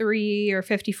 53 or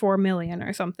 54 million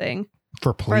or something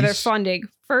for police, for their funding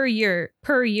per year.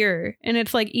 And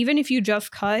it's like, even if you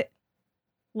just cut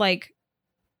like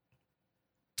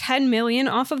 10 million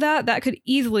off of that could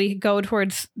easily go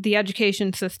towards the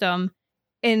education system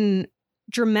and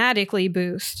dramatically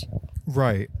boost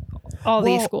all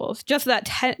these schools. Just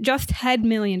 $10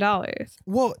 million.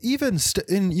 Well, even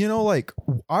like,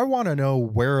 I want to know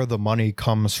where the money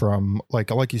comes from.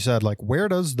 Like you said, like, where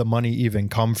does the money even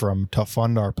come from to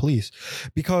fund our police?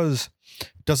 Because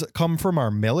does it come from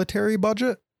our military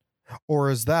budget? Or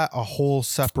is that a whole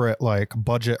separate like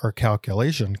budget or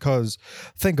calculation? Because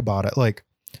think about it, like,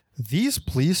 these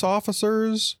police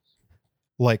officers,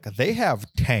 like, they have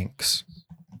tanks.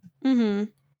 Mm-hmm.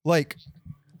 Like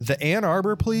the Ann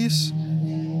Arbor police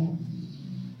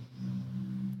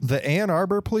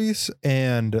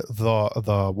and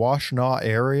the Washtenaw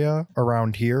area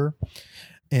around here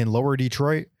in Lower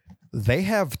Detroit, they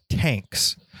have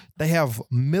tanks. They have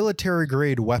military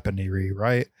grade weaponry,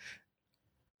 right?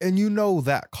 And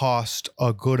that cost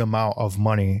a good amount of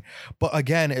money. But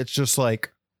again, it's just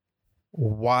like,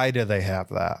 why do they have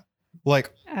that?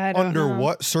 Like, under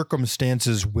what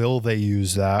circumstances will they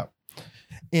use that?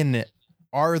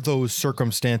 Are those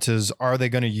circumstances, are they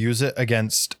going to use it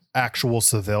against actual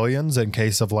civilians in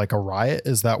case of like a riot?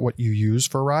 Is that what you use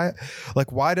for riot?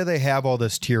 Like, why do they have all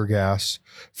this tear gas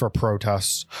for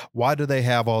protests? Why do they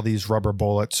have all these rubber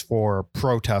bullets for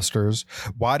protesters?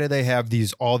 Why do they have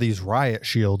all these riot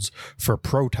shields for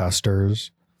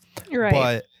protesters? Right.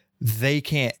 But they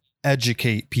can't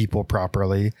educate people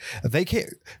properly.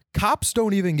 Cops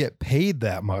don't even get paid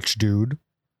that much, dude.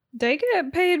 They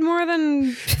get paid more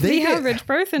than the average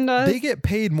person does. They get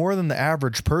paid more than the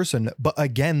average person, but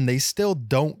again, they still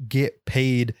don't get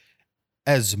paid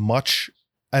as much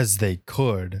as they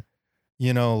could,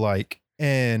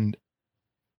 and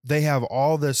they have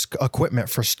all this equipment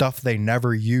for stuff they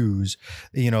never use.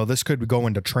 This could go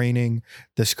into training.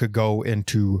 This could go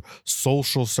into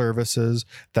social services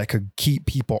that could keep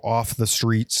people off the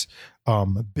streets,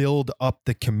 build up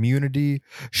the community.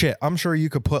 Shit, I'm sure you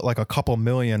could put like a couple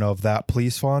million of that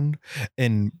police fund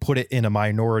and put it in a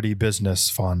minority business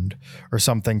fund or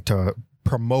something to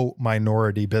promote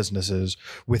minority businesses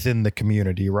within the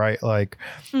community, right? Like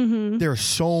there's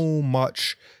so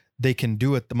much they can do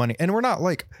with the money. And we're not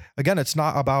again, it's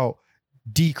not about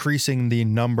decreasing the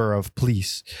number of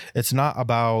police. It's not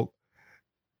about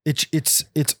it's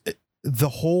the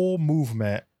whole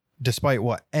movement, despite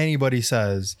what anybody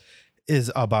says,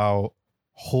 is about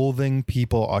holding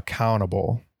people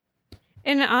accountable.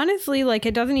 And honestly,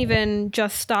 it doesn't even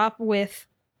just stop with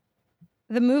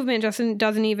the movement.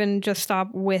 Doesn't even just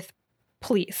stop with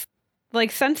police.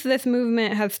 Since this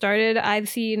movement has started, I've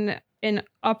seen an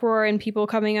uproar and people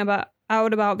coming out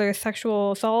about their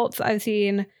sexual assaults. I've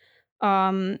seen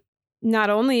not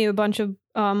only a bunch of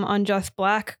unjust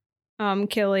Black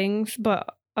killings,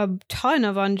 but a ton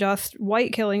of unjust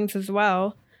white killings as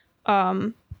well,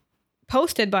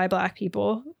 posted by Black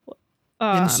people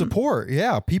in support.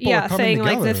 Yeah, people are coming saying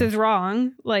together. This is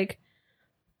wrong.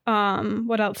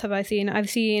 What else have I seen? I've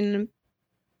seen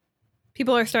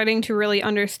people are starting to really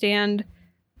understand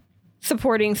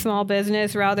supporting small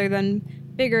business rather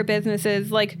than bigger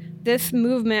businesses. This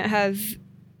movement has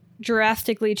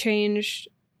drastically changed,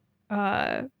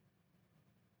 I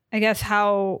guess,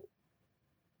 how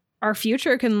our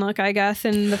future can look, I guess,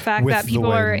 and the fact that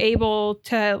people are able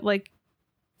to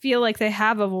feel like they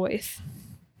have a voice.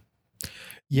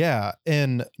 Yeah.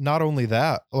 And not only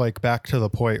that, back to the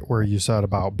point where you said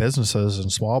about businesses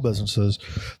and small businesses,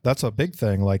 that's a big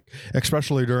thing.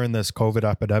 Especially during this COVID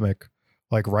epidemic,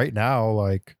 right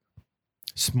now,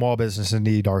 small businesses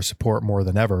need our support more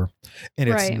than ever. And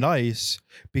it's nice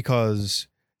because,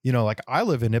 I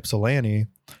live in Ypsilanti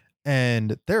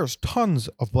and there's tons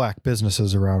of Black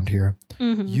businesses around here.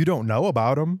 You don't know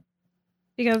about them.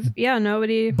 Because,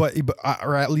 nobody. But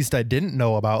or at least I didn't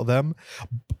know about them.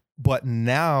 But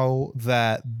now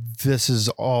that this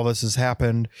has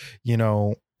happened,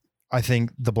 I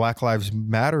think the Black Lives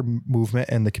Matter movement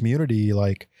and the community,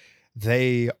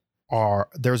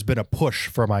 there's been a push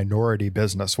for minority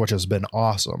business, which has been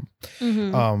awesome.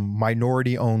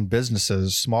 Minority owned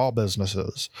businesses, small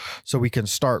businesses, so we can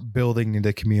start building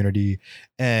the community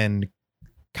and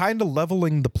kind of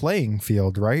leveling the playing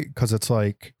field, right? Because it's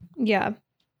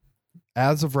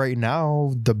as of right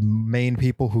now, the main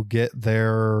people who get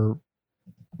their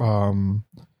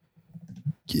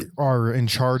are in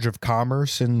charge of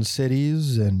commerce in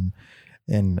cities and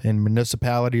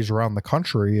municipalities around the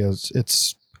country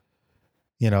it's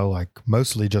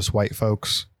mostly just white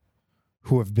folks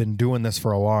who have been doing this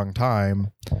for a long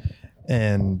time.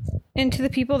 And to the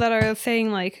people that are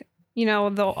saying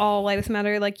the all lives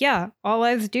matter, all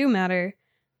lives do matter.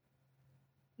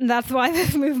 That's why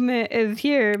this movement is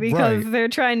here, because they're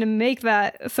trying to make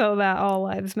that so that all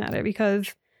lives matter,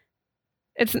 because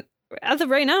it's, as of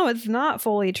right now, it's not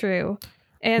fully true.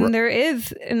 And there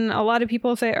is, and a lot of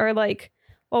people are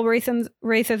well,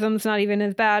 racism's not even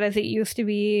as bad as it used to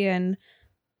be. And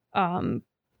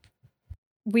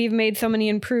we've made so many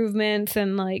improvements,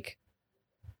 and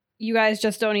you guys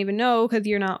just don't even know because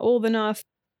you're not old enough.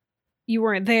 You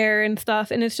weren't there and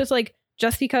stuff. And it's just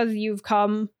just because you've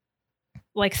come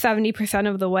 70%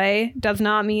 of the way does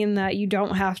not mean that you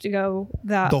don't have to go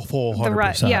the full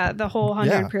 100%. The whole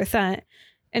 100%. Yeah.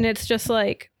 And it's just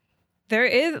there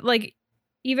is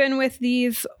even with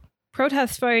these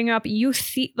protests firing up, you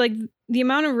see the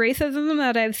amount of racism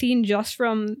that I've seen just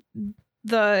from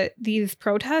these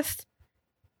protests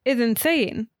is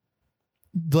insane.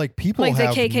 People the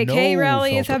KKK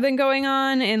rallies have been going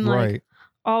on, and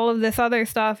all of this other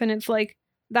stuff, and it's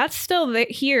that's still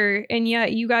here, and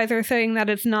yet you guys are saying that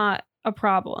it's not a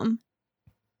problem.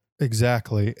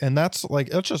 Exactly. And that's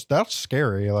that's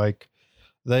scary.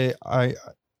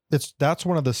 That's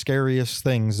one of the scariest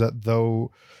things, that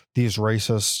though these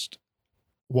racists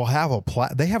will have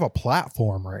they have a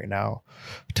platform right now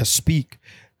to speak.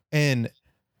 And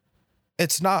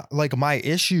it's not my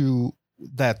issue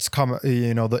that's coming,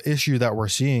 the issue that we're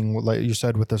seeing, like you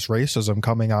said, with this racism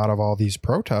coming out of all these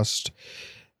protests,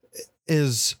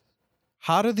 is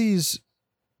how do these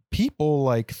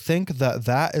people think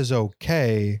that is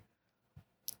okay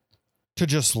to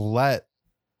just let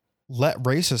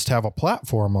racists have a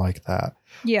platform like that.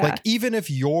 Yeah. Like, even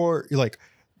if you're like,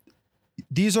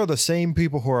 these are the same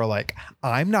people who are like,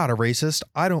 I'm not a racist.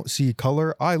 I don't see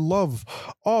color. I love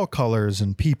all colors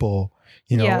and people.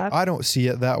 You know, Yeah. I don't see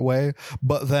it that way.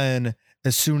 But then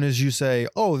as soon as you say,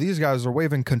 oh, these guys are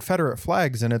waving Confederate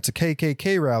flags and it's a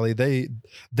KKK rally,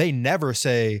 they never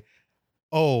say,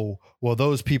 oh, well,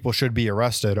 those people should be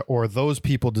arrested, or those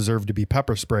people deserve to be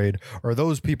pepper sprayed, or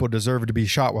those people deserve to be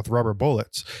shot with rubber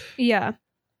bullets. Yeah.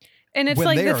 And it's When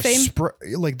like they the are same.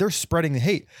 like they're spreading the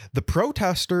hate. The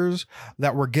protesters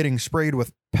that were getting sprayed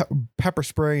with pepper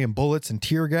spray and bullets and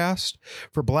tear gas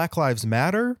for Black Lives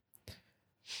Matter,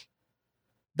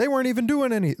 they weren't even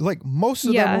doing any. Like, most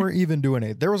of them weren't even doing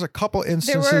it. There was a couple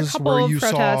instances where you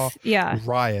saw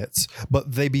riots,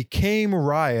 but they became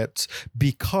riots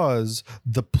because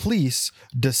the police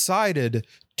decided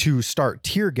to start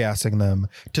tear gassing them,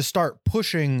 to start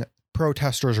pushing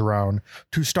protesters around,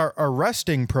 to start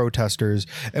arresting protesters.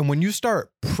 And when you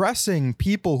start pressing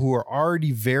people who are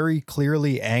already very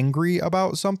clearly angry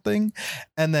about something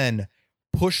and then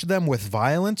push them with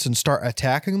violence and start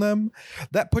attacking them,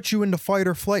 that puts you into fight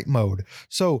or flight mode.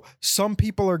 So some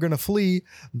people are going to flee.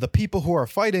 The people who are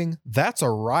fighting, that's a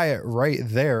riot right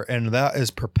there. And that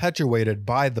is perpetuated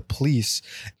by the police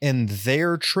and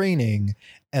their training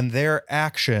and their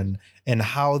action and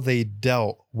how they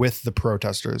dealt with the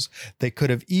protesters. They could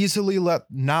have easily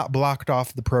not blocked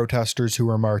off the protesters who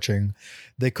were marching.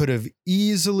 They could have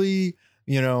easily,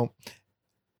 but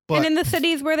and in the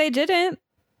cities where they didn't,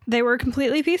 they were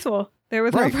completely peaceful. There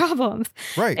was no problems.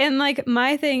 Right. And like,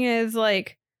 my thing is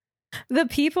like, the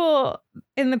people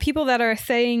that are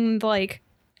saying like,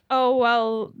 oh,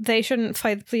 well, they shouldn't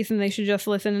fight the police and they should just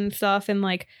listen and stuff. And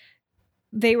like,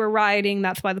 they were rioting.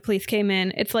 That's why the police came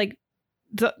in. It's like,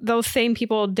 those same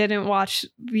people didn't watch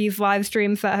these live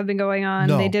streams that have been going on.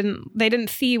 No. They didn't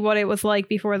see what it was like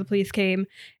before the police came.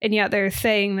 And yet they're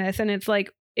saying this. And it's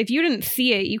like, if you didn't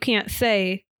see it, you can't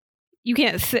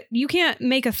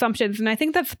make assumptions. And I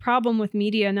think that's the problem with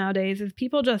media nowadays is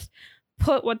people just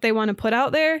put what they want to put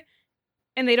out there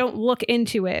and they don't look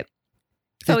into it.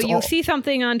 So you see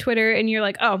something on Twitter and you're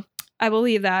like, oh, I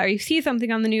believe that. Or you see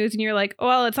something on the news and you're like,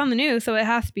 well, it's on the news, so it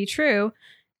has to be true.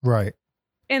 Right.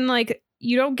 And like,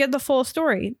 you don't get the full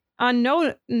story. I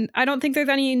don't think there's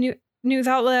any news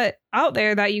outlet out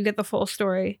there that you get the full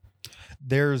story.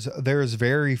 There's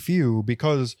very few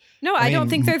because I don't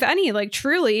think there's any, like,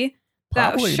 truly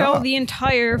that show the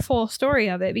entire full story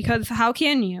of it, because how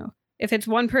can you? If it's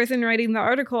one person writing the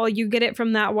article, you get it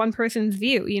from that one person's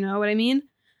view. You know what I mean?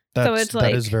 So it's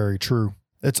like, that is very true.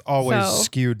 It's always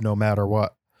skewed no matter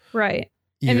what. Right.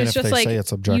 Even and it's if just they say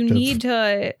it's objective. You need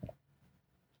to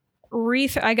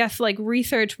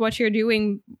research what you're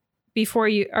doing before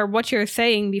you, or what you're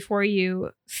saying before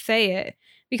you say it,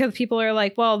 because people are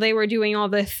like, well, they were doing all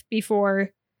this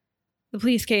before the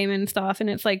police came and stuff, and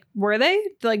it's like, were they?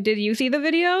 Like, did you see the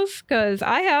videos? Because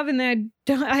I have, and I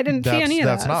didn't see any of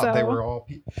that. That's not. So. They were all.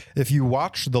 If you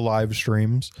watch the live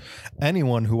streams,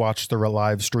 anyone who watched the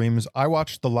live streams, I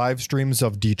watched the live streams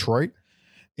of Detroit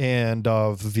and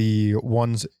of the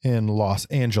ones in Los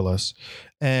Angeles,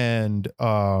 and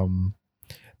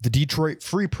the Detroit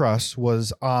Free Press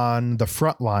was on the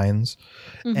front lines,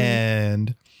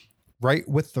 and right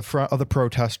with the front of the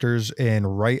protesters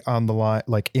and right on the line,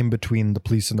 like in between the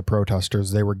police and the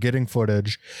protesters, they were getting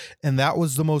footage. And that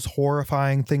was the most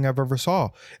horrifying thing I've ever saw.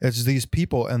 It's these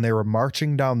people and they were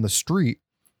marching down the street.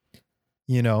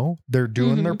 They're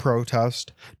doing their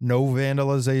protest. No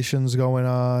vandalizations going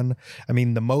on. I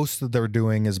mean, the most that they're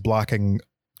doing is blocking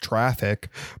traffic,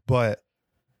 but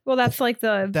that's like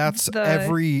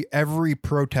every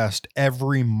protest,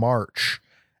 every march.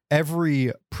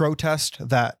 Every protest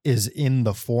that is in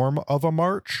the form of a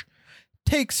march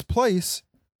takes place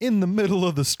in the middle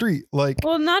of the street. Like,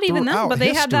 well, not even that, but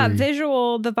they had that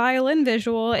visual, the violin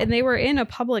visual, and they were in a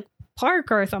public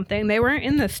park or something. They weren't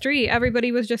in the street.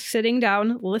 Everybody was just sitting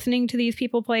down, listening to these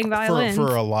people playing violins.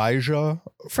 For Elijah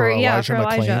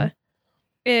McClain.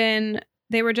 And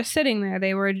they were just sitting there.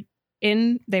 They weren't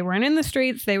in the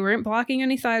streets. They weren't blocking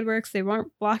any sidewalks. They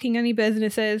weren't blocking any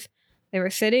businesses. They were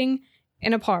sitting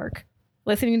in a park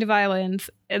listening to violins,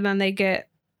 and then they get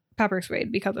pepper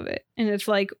sprayed because of it. And it's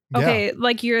like, okay,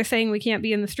 like you're saying we can't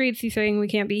be in the streets, you're saying we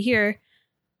can't be here.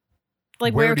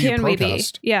 Like, where can we be?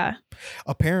 Yeah.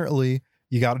 Apparently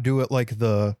you got to do it like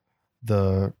the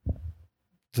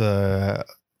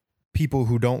people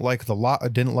who didn't like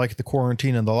the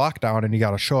quarantine and the lockdown, and you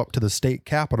got to show up to the state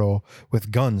capitol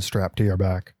with guns strapped to your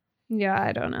back. Yeah,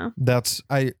 I don't know.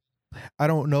 I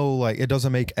don't know. Like, it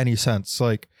doesn't make any sense.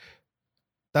 Like,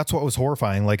 that's what was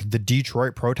horrifying. Like the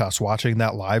Detroit protests, watching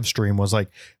that live stream was like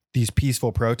these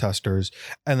peaceful protesters,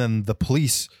 and then the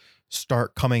police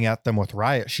start coming at them with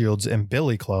riot shields and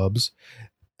billy clubs,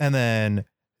 and then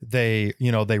they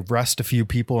arrest a few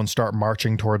people and start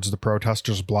marching towards the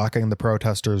protesters, blocking the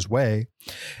protesters' way.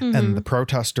 And the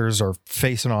protesters are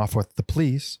facing off with the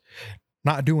police,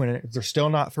 not doing it. They're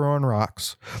still not throwing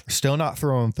rocks. They're still not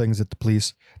throwing things at the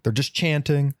police. They're just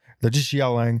chanting. They're just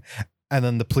yelling. And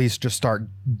then the police just start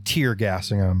tear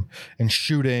gassing them and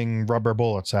shooting rubber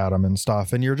bullets at them and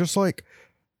stuff. And you're just like,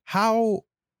 how?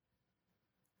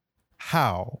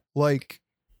 Like,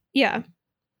 yeah.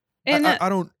 And I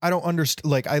don't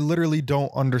understand. Like, I literally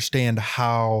don't understand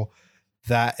how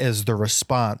that is the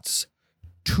response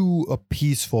to a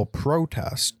peaceful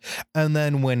protest. And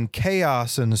then when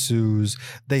chaos ensues,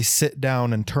 they sit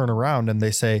down and turn around and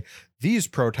they say, these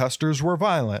protesters were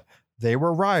violent. They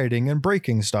were rioting and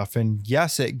breaking stuff. And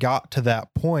yes, it got to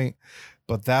that point,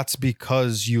 but that's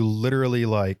because you literally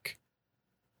like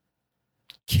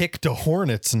kicked a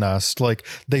hornet's nest. Like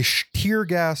they tear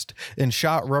gassed and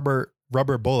shot rubber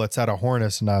bullets at a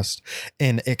hornet's nest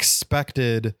and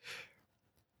expected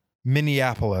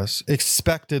Minneapolis,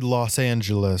 expected Los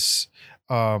Angeles,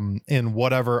 in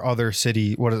whatever other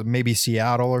city, maybe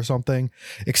Seattle or something,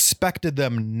 expected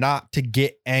them not to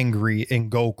get angry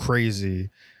and go crazy.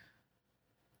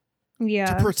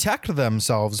 Yeah. To protect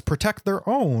themselves, protect their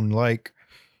own. Like,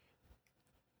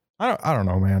 I don't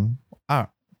know, man. I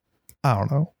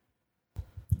don't know.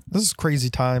 This is crazy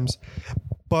times.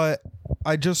 But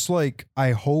I just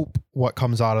I hope what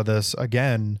comes out of this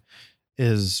again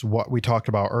is what we talked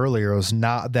about earlier, is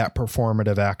not that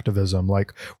performative activism.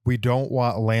 Like, we don't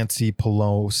want Nancy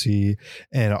Pelosi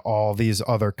and all these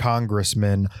other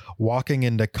congressmen walking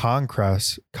into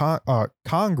Congress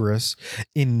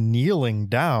in kneeling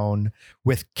down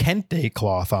with kente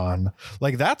cloth on.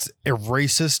 Like, that's a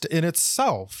racist in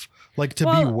itself. Like, to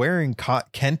be wearing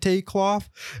kente cloth,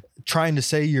 trying to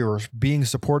say you're being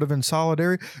supportive and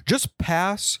solidarity, just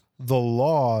pass the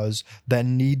laws that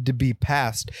need to be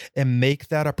passed and make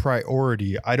that a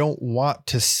priority. I don't want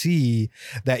to see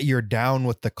that you're down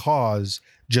with the cause.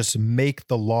 Just make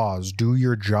the laws, do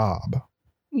your job.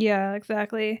 Yeah,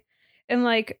 exactly. And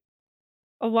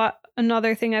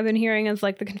another thing I've been hearing is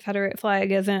the Confederate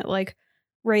flag isn't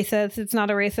racist. It's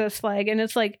not a racist flag. And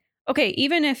it's okay,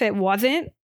 even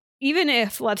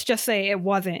if let's just say it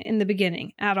wasn't in the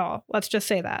beginning at all, let's just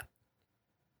say that,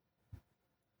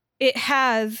 it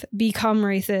has become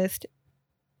racist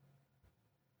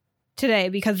today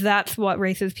because that's what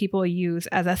racist people use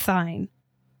as a sign.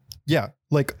 Yeah.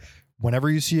 Like, whenever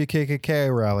you see a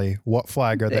KKK rally, what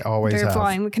flag are they always have? They're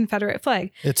flying the Confederate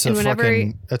flag. It's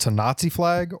it's a Nazi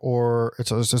flag, or it's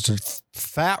a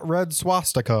fat red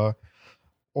swastika,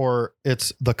 or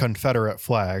it's the Confederate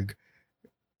flag,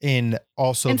 and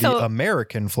also the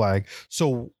American flag.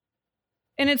 So,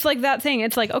 and it's that thing.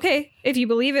 It's okay, if you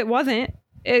believe it wasn't,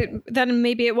 then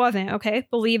maybe it wasn't. Okay,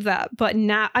 believe that. But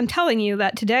now I'm telling you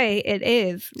that today it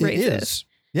is racist. It is.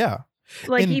 Yeah.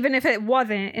 Even if it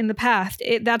wasn't in the past,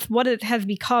 that's what it has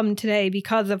become today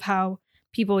because of how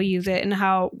people use it and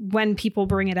how when people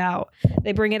bring it out,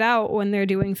 they bring it out when they're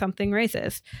doing something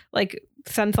racist.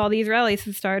 Since all these rallies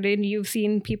have started, you've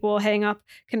seen people hang up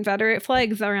Confederate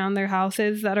flags around their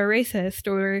houses that are racist,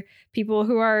 or people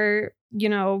who are,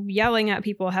 yelling at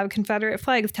people have Confederate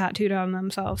flags tattooed on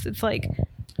themselves. It's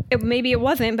maybe it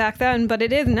wasn't back then, but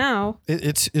it is now.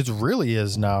 It really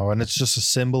is now. And it's just a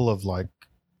symbol of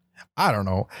I don't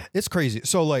know. It's crazy.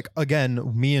 So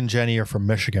again, me and Jenny are from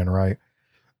Michigan, right?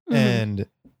 Mm-hmm. And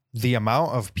the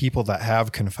amount of people that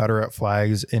have Confederate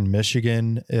flags in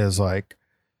Michigan is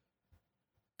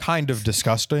kind of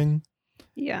disgusting.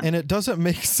 Yeah. And it doesn't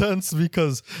make sense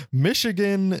because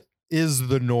Michigan is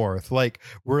the North.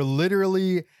 We're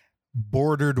literally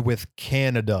bordered with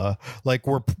Canada.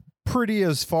 We're pretty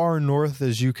as far north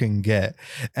as you can get.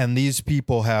 And these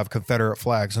people have Confederate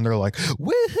flags and they're like,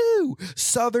 woohoo,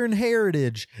 Southern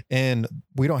heritage. And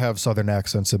we don't have Southern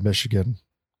accents in Michigan.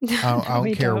 I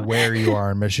don't care where you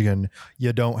are in Michigan.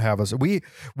 You don't have us. We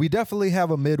definitely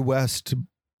have a Midwest,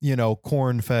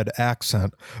 corn-fed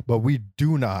accent, but we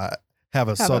do not have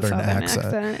a southern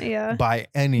accent yeah. by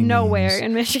any means. Nowhere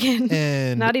in Michigan.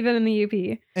 And not even in the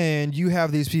UP. And you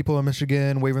have these people in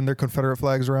Michigan waving their Confederate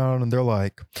flags around and they're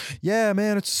like, yeah,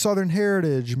 man, it's Southern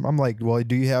heritage. I'm like, well,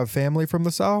 do you have family from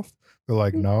the South? They're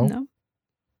like, no. No.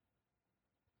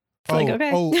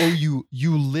 Okay.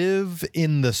 You live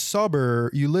in the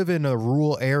suburb. You live in a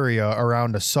rural area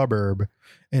around a suburb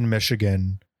in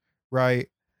Michigan, right?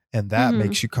 And that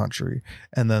makes you country.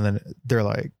 And then they're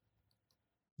like,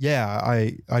 yeah,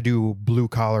 I do blue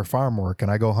collar farm work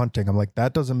and I go hunting. I'm like,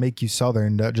 that doesn't make you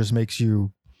Southern. That just makes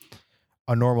you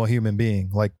a normal human being.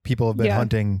 Like, people have been Yeah.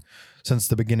 hunting since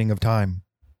the beginning of time.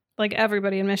 Like,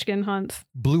 everybody in Michigan hunts.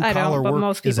 Blue I don't, collar but work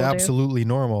most is people do. absolutely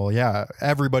normal. Yeah,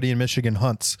 everybody in Michigan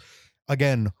hunts.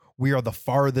 Again, we are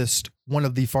one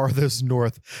of the farthest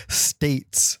north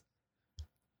states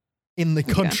in the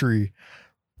country.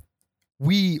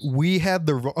 We had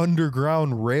the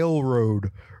Underground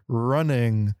Railroad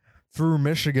running through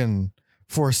Michigan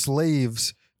for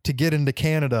slaves to get into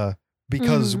Canada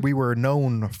because we were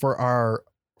known for our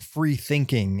free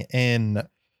thinking and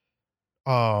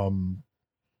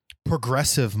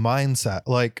progressive mindset.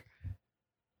 Like,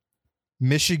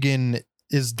 Michigan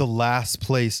is the last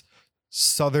place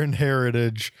Southern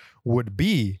heritage would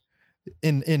be,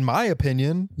 in my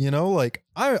opinion. Like,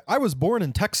 I was born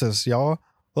in Texas, y'all.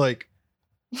 Like,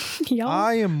 Y'all?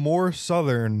 I am more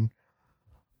Southern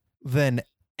than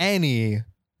any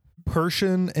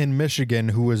person in Michigan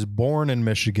who was born in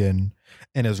Michigan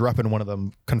and is repping one of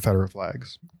them Confederate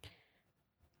flags.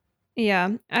 Yeah,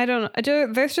 I don't know.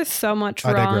 There's just so much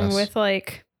I wrong digress. with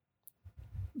like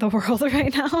the world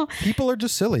right now. People are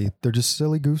just silly. They're just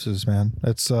silly gooses, man.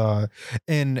 It's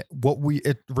and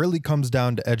it really comes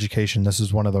down to education. This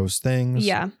is one of those things.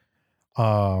 Yeah.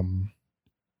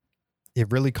 It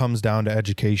really comes down to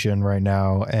education right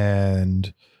now,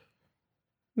 and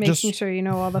Making sure you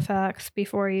know all the facts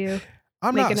before you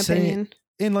I'm make not an saying, opinion.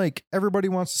 and like, everybody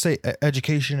wants to say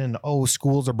education and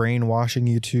schools are brainwashing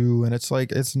you too, and it's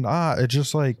like, it's not. It's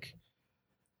just like,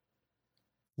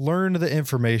 learn the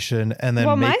information and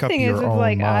then make up your own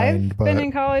like, mind. I've been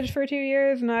in college for 2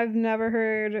 years and I've never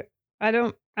heard.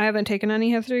 I haven't taken any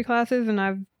history classes, and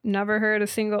I've never heard a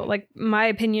single, like, my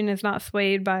opinion is not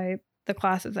swayed by the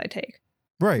classes I take.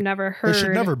 Right. Never heard. It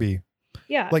should never be.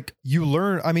 Yeah. Like, you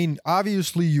learn, I mean,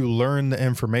 obviously you learn the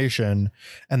information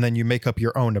and then you make up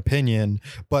your own opinion,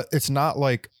 but it's not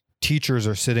like teachers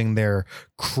are sitting there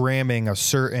cramming a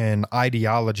certain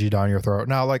ideology down your throat.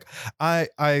 Now, like,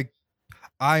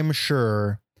 I'm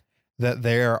sure that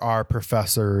there are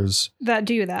professors that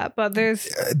do that, but there's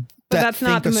that that's think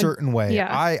not a certain way.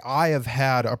 Yeah. I have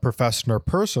had a professor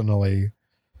personally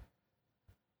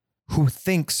who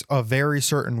thinks a very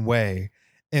certain way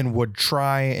and would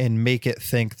try and make it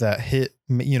think that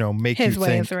make his you way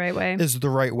think is the right way. is the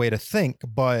right way to think.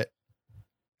 But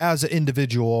as an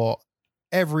individual,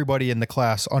 everybody in the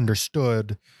class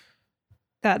understood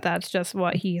that's just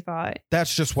what he thought.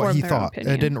 that's just what Form he their own thought.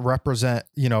 opinion. It didn't represent,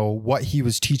 what he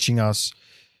was teaching us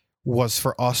was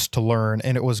for us to learn,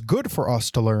 and it was good for us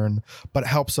to learn, but it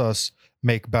helps us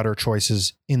make better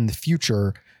choices in the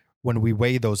future when we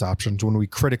weigh those options, when we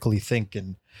critically think.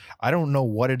 And I don't know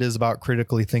what it is about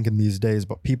critically thinking these days,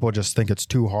 but people just think it's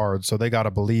too hard. So they got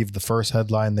to believe the first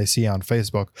headline they see on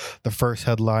Facebook, the first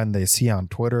headline they see on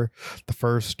Twitter, the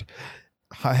first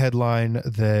headline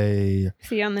they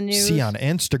See on the news. see on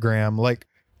Instagram. Like,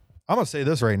 I'm gonna say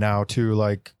this right now too.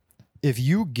 Like, if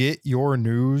you get your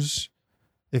news,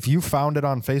 if you found it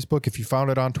on Facebook, if you found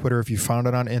it on Twitter, if you found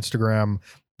it on Instagram,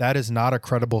 that is not a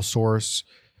credible source.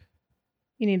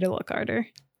 You need to look harder.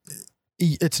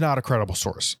 It's not a credible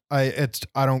source. I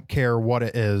don't care what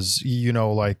it is.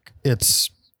 Like, it's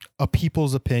a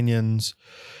people's opinions.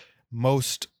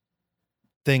 Most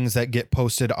things that get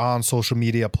posted on social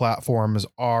media platforms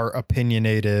are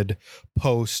opinionated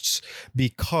posts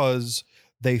because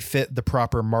they fit the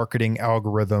proper marketing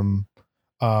algorithm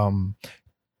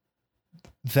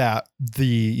that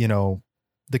the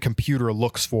computer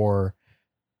looks for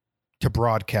to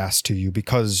broadcast to you,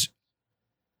 because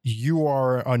you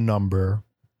are a number.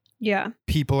 Yeah.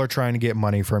 People are trying to get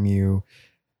money from you.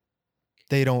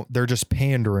 They're just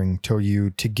pandering to you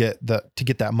to get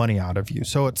that money out of you.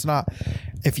 So it's not,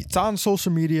 if it's on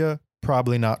social media,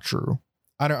 probably not true.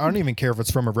 I don't even care if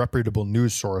it's from a reputable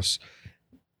news source.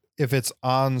 If it's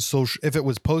if it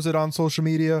was posted on social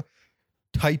media,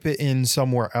 type it in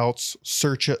somewhere else,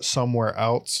 search it somewhere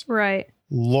else. Right.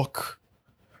 Look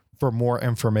for more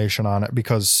information on it,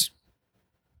 because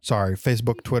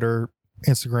Facebook, Twitter,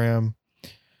 Instagram,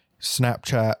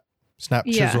 Snapchat,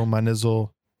 Snapchisel, my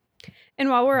nizzle. And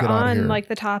while we're Get outta on here. like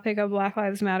the topic of Black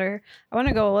Lives Matter, I want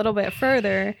to go a little bit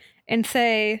further and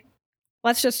say,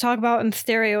 let's just talk about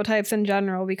stereotypes in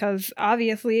general, because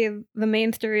obviously the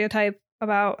main stereotype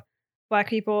about Black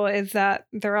people is that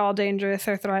they're all dangerous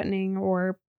or threatening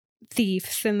or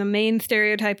thieves. And the main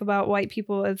stereotype about white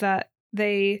people is that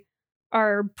they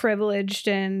are privileged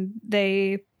and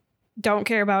they don't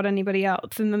care about anybody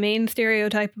else. And the main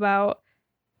stereotype about,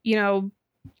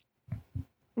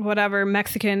 whatever,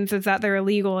 Mexicans is that they're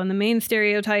illegal. And the main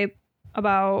stereotype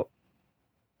about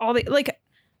all the, like,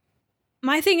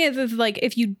 my thing is like,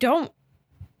 if you don't,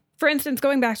 for instance,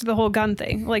 going back to the whole gun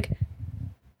thing, like,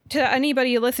 to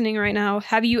anybody listening right now,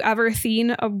 have you ever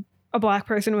seen a black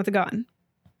person with a gun?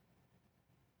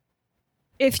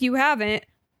 If you haven't,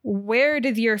 where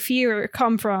does your fear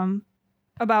come from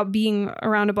about being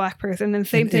around a black person? And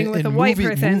same thing with a white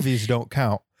person. Movies don't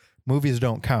count. Movies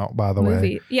don't count, by the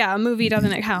way. Yeah, a movie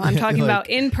doesn't count. I'm talking Like, about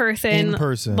in person,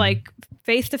 like like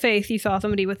face to face, you saw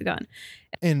somebody with a gun.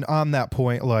 And on that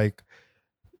point, like,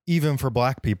 even for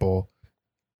black people,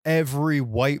 every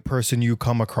white person you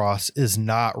come across is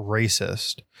not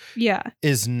racist, Yeah.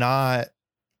 is not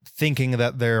thinking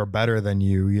that they're better than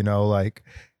you, you know, like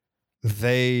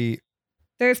There's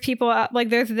people out, like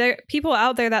there's people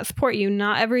out there that support you.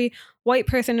 Not every white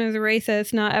person is a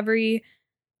racist. Not every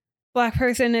black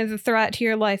person is a threat to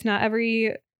your life. Not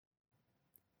every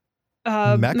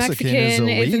Mexican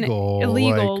is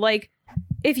illegal. Like,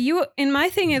 if you, and my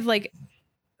thing is like,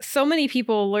 so many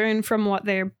people learn from what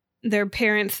their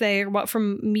parents say or what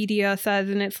from media says,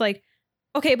 and it's like,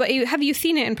 okay, but have you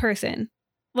seen it in person?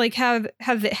 Like, has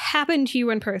it happened to you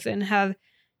in person? Have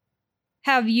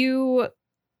you,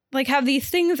 like, have these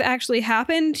things actually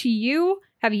happened to you?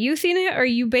 Have you seen it? Or are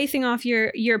you basing off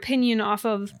your opinion off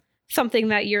of something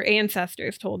that your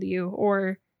ancestors told you?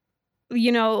 Or,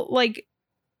 you know, like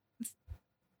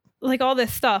all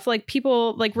this stuff, like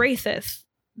people, like racists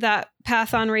that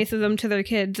pass on racism to their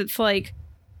kids. It's like,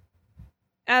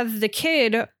 as the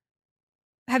kid,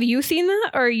 have you seen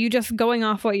that? Or are you just going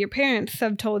off what your parents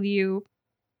have told you?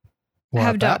 Well,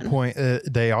 have at done. that point,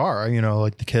 they are, you know,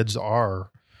 like the kids are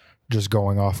just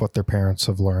going off what their parents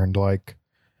have learned. Like,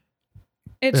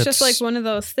 it's just like one of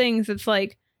those things. It's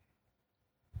like,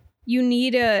 you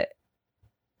need a,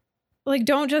 like,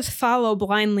 don't just follow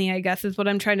blindly, I guess is what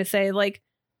I'm trying to say. Like,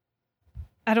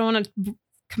 I don't want to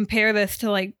compare this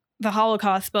to like the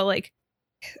Holocaust, but like,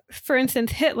 for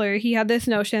instance, Hitler, he had this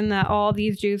notion that all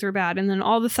these Jews were bad. And then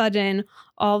all of a sudden,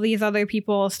 all these other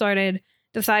people started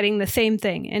deciding the same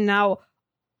thing. And now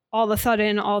all of a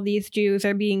sudden, all these Jews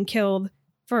are being killed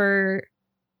for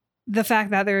the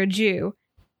fact that they're a Jew,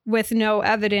 with no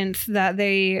evidence that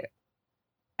they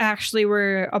actually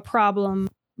were a problem,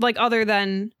 like, other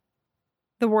than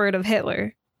the word of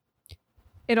Hitler.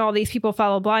 And all these people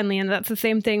follow blindly. And that's the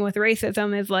same thing with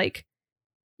racism, is like,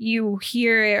 you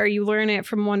hear it or you learn it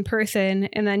from one person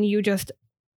and then you just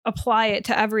apply it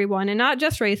to everyone, and not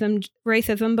just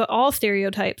racism, but all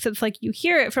stereotypes. It's like, you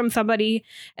hear it from somebody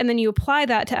and then you apply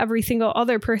that to every single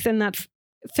other person that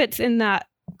fits in that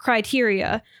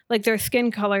criteria, like their skin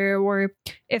color, or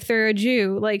if they're a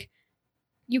Jew. Like,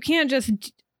 you can't just,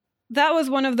 that was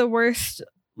one of the worst,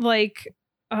 like,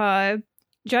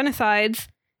 genocides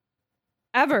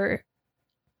ever.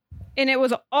 And it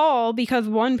was all because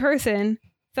one person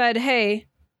said, hey,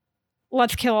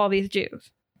 let's kill all these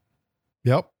Jews.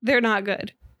 Yep. They're not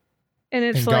good. And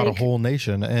it's and like, got a whole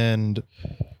nation. And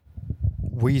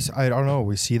I don't know,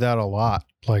 we see that a lot,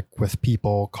 like with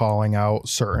people calling out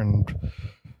certain,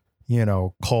 you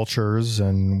know, cultures,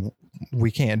 and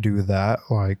we can't do that.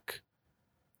 Like,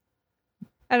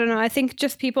 I don't know. I think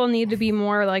just people need to be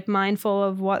more like mindful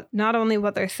of what, not only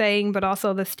what they're saying, but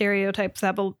also the stereotypes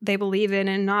that they believe in,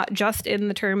 and not just in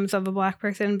the terms of a black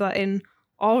person, but in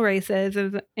all races,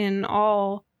 in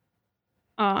all,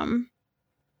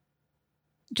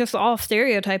 just all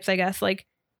stereotypes, I guess. Like,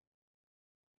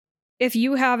 if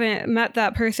you haven't met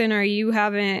that person, or you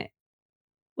haven't,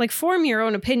 like, form your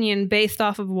own opinion based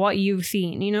off of what you've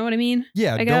seen. You know what I mean?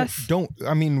 yeah, I guess.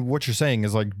 I mean, what you're saying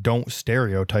is like, don't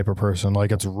stereotype a person.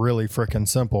 Like, it's really freaking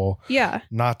simple. Yeah.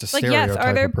 Not to Like, stereotype yes,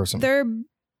 are a person. there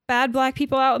bad black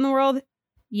people out in the world?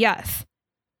 Yes.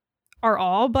 Are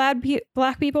all black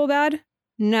people bad?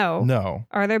 No. No.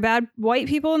 Are there bad white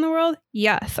people in the world?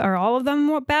 Yes. Are all of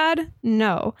them bad?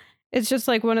 No. It's just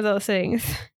like one of those things.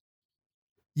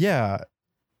 Yeah.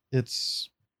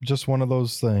 It's just one of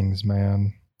those things,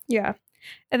 man. Yeah.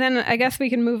 And then I guess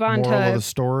we can move on Moral of to the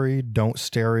story, don't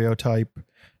stereotype.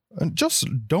 And just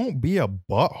don't be a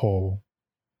butthole.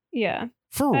 yeah.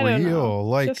 For I don't real. know.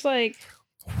 Like, Just like,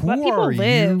 who let people are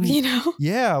live, you? you know?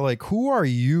 Yeah, like, who are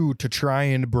you to try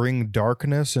and bring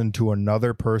darkness into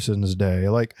another person's day?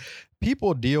 Like,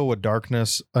 people deal with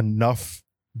darkness enough,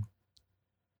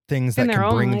 things In that their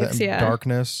can own bring lives, them yeah.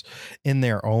 darkness in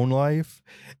their own life.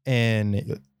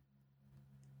 And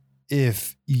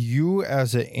if you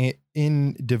as an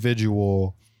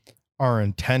individual are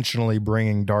intentionally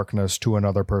bringing darkness to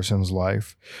another person's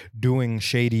life, doing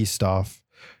shady stuff,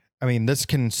 I mean, this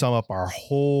can sum up our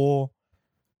whole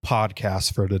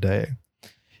podcast for today.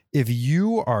 If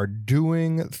you are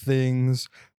doing things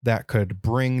that could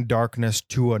bring darkness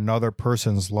to another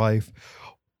person's life,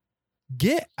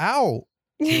 get out.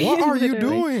 What are you Literally.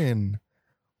 doing?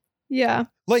 Yeah.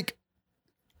 Like,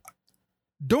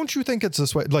 don't you think it's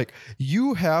this way? Like,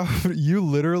 you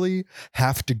literally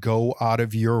have to go out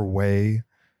of your way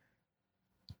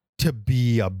to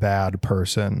be a bad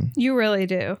person. You really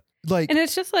do. Like, And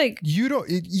it's just like,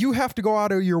 you have to go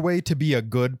out of your way to be a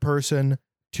good person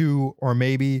too, or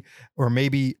maybe,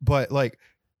 but like,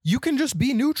 you can just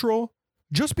be neutral.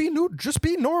 Just be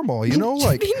normal, you know,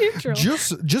 like be neutral.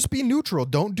 just be neutral.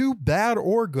 Don't do bad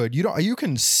or good. You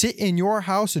can sit in your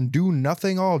house and do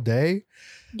nothing all day,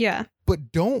 Yeah.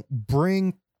 but don't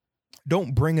bring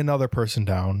another person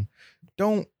down.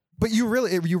 But you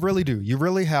really do. You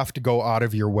really have to go out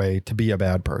of your way to be a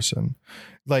bad person.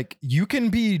 Like, you can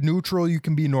be neutral, you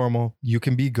can be normal, you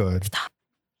can be good. Stop.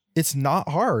 It's not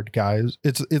hard, guys.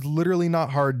 It's literally not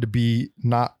hard to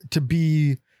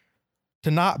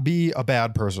not be a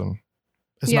bad person.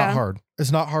 It's not hard.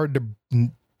 It's not hard to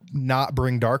not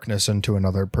bring darkness into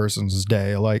another person's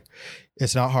day. Like,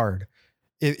 it's not hard.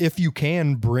 If you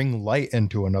can bring light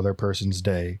into another person's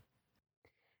day.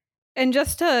 And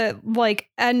just to like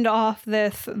end off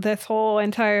this whole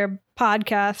entire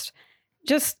podcast,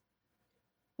 just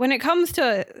when it comes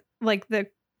to like the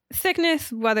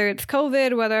sickness, whether it's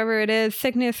COVID, whatever it is,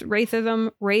 sickness,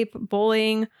 racism, rape,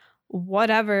 bullying,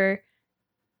 whatever,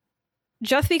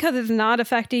 just because it's not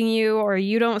affecting you or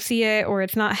you don't see it or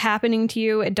it's not happening to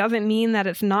you, it doesn't mean that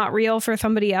it's not real for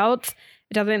somebody else.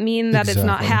 It doesn't mean that it's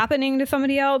not happening to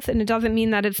somebody else. And it doesn't mean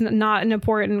that it's not an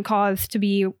important cause to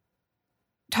be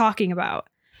talking about.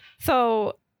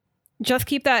 So just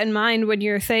keep that in mind when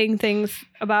you're saying things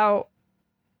about,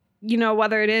 you know,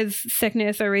 whether it is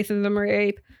sickness or racism or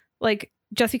rape. Like,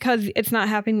 just because it's not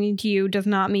happening to you does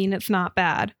not mean it's not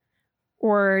bad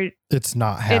or it's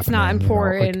not happening. It's not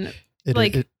important. You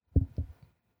know,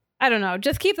 I don't know.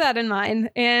 Just keep that in mind.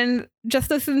 And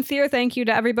just a sincere thank you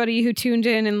to everybody who tuned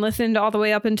in and listened all the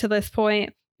way up until this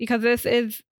point, because this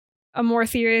is a more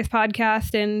serious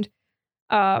podcast. And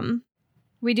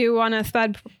we do want to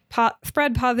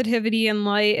spread positivity and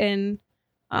light. And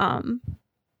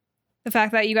the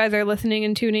fact that you guys are listening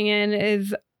and tuning in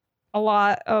is a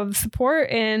lot of support.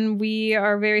 And we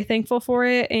are very thankful for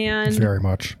it. And very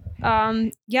much.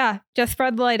 Yeah, just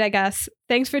spread the light, I guess.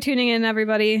 Thanks for tuning in,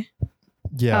 everybody.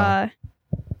 Yeah.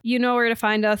 You know where to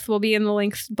find us. We'll be in the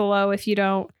links below if you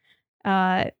don't.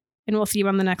 And we'll see you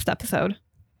on the next episode.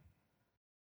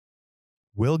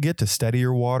 We'll get to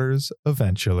steadier waters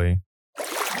eventually.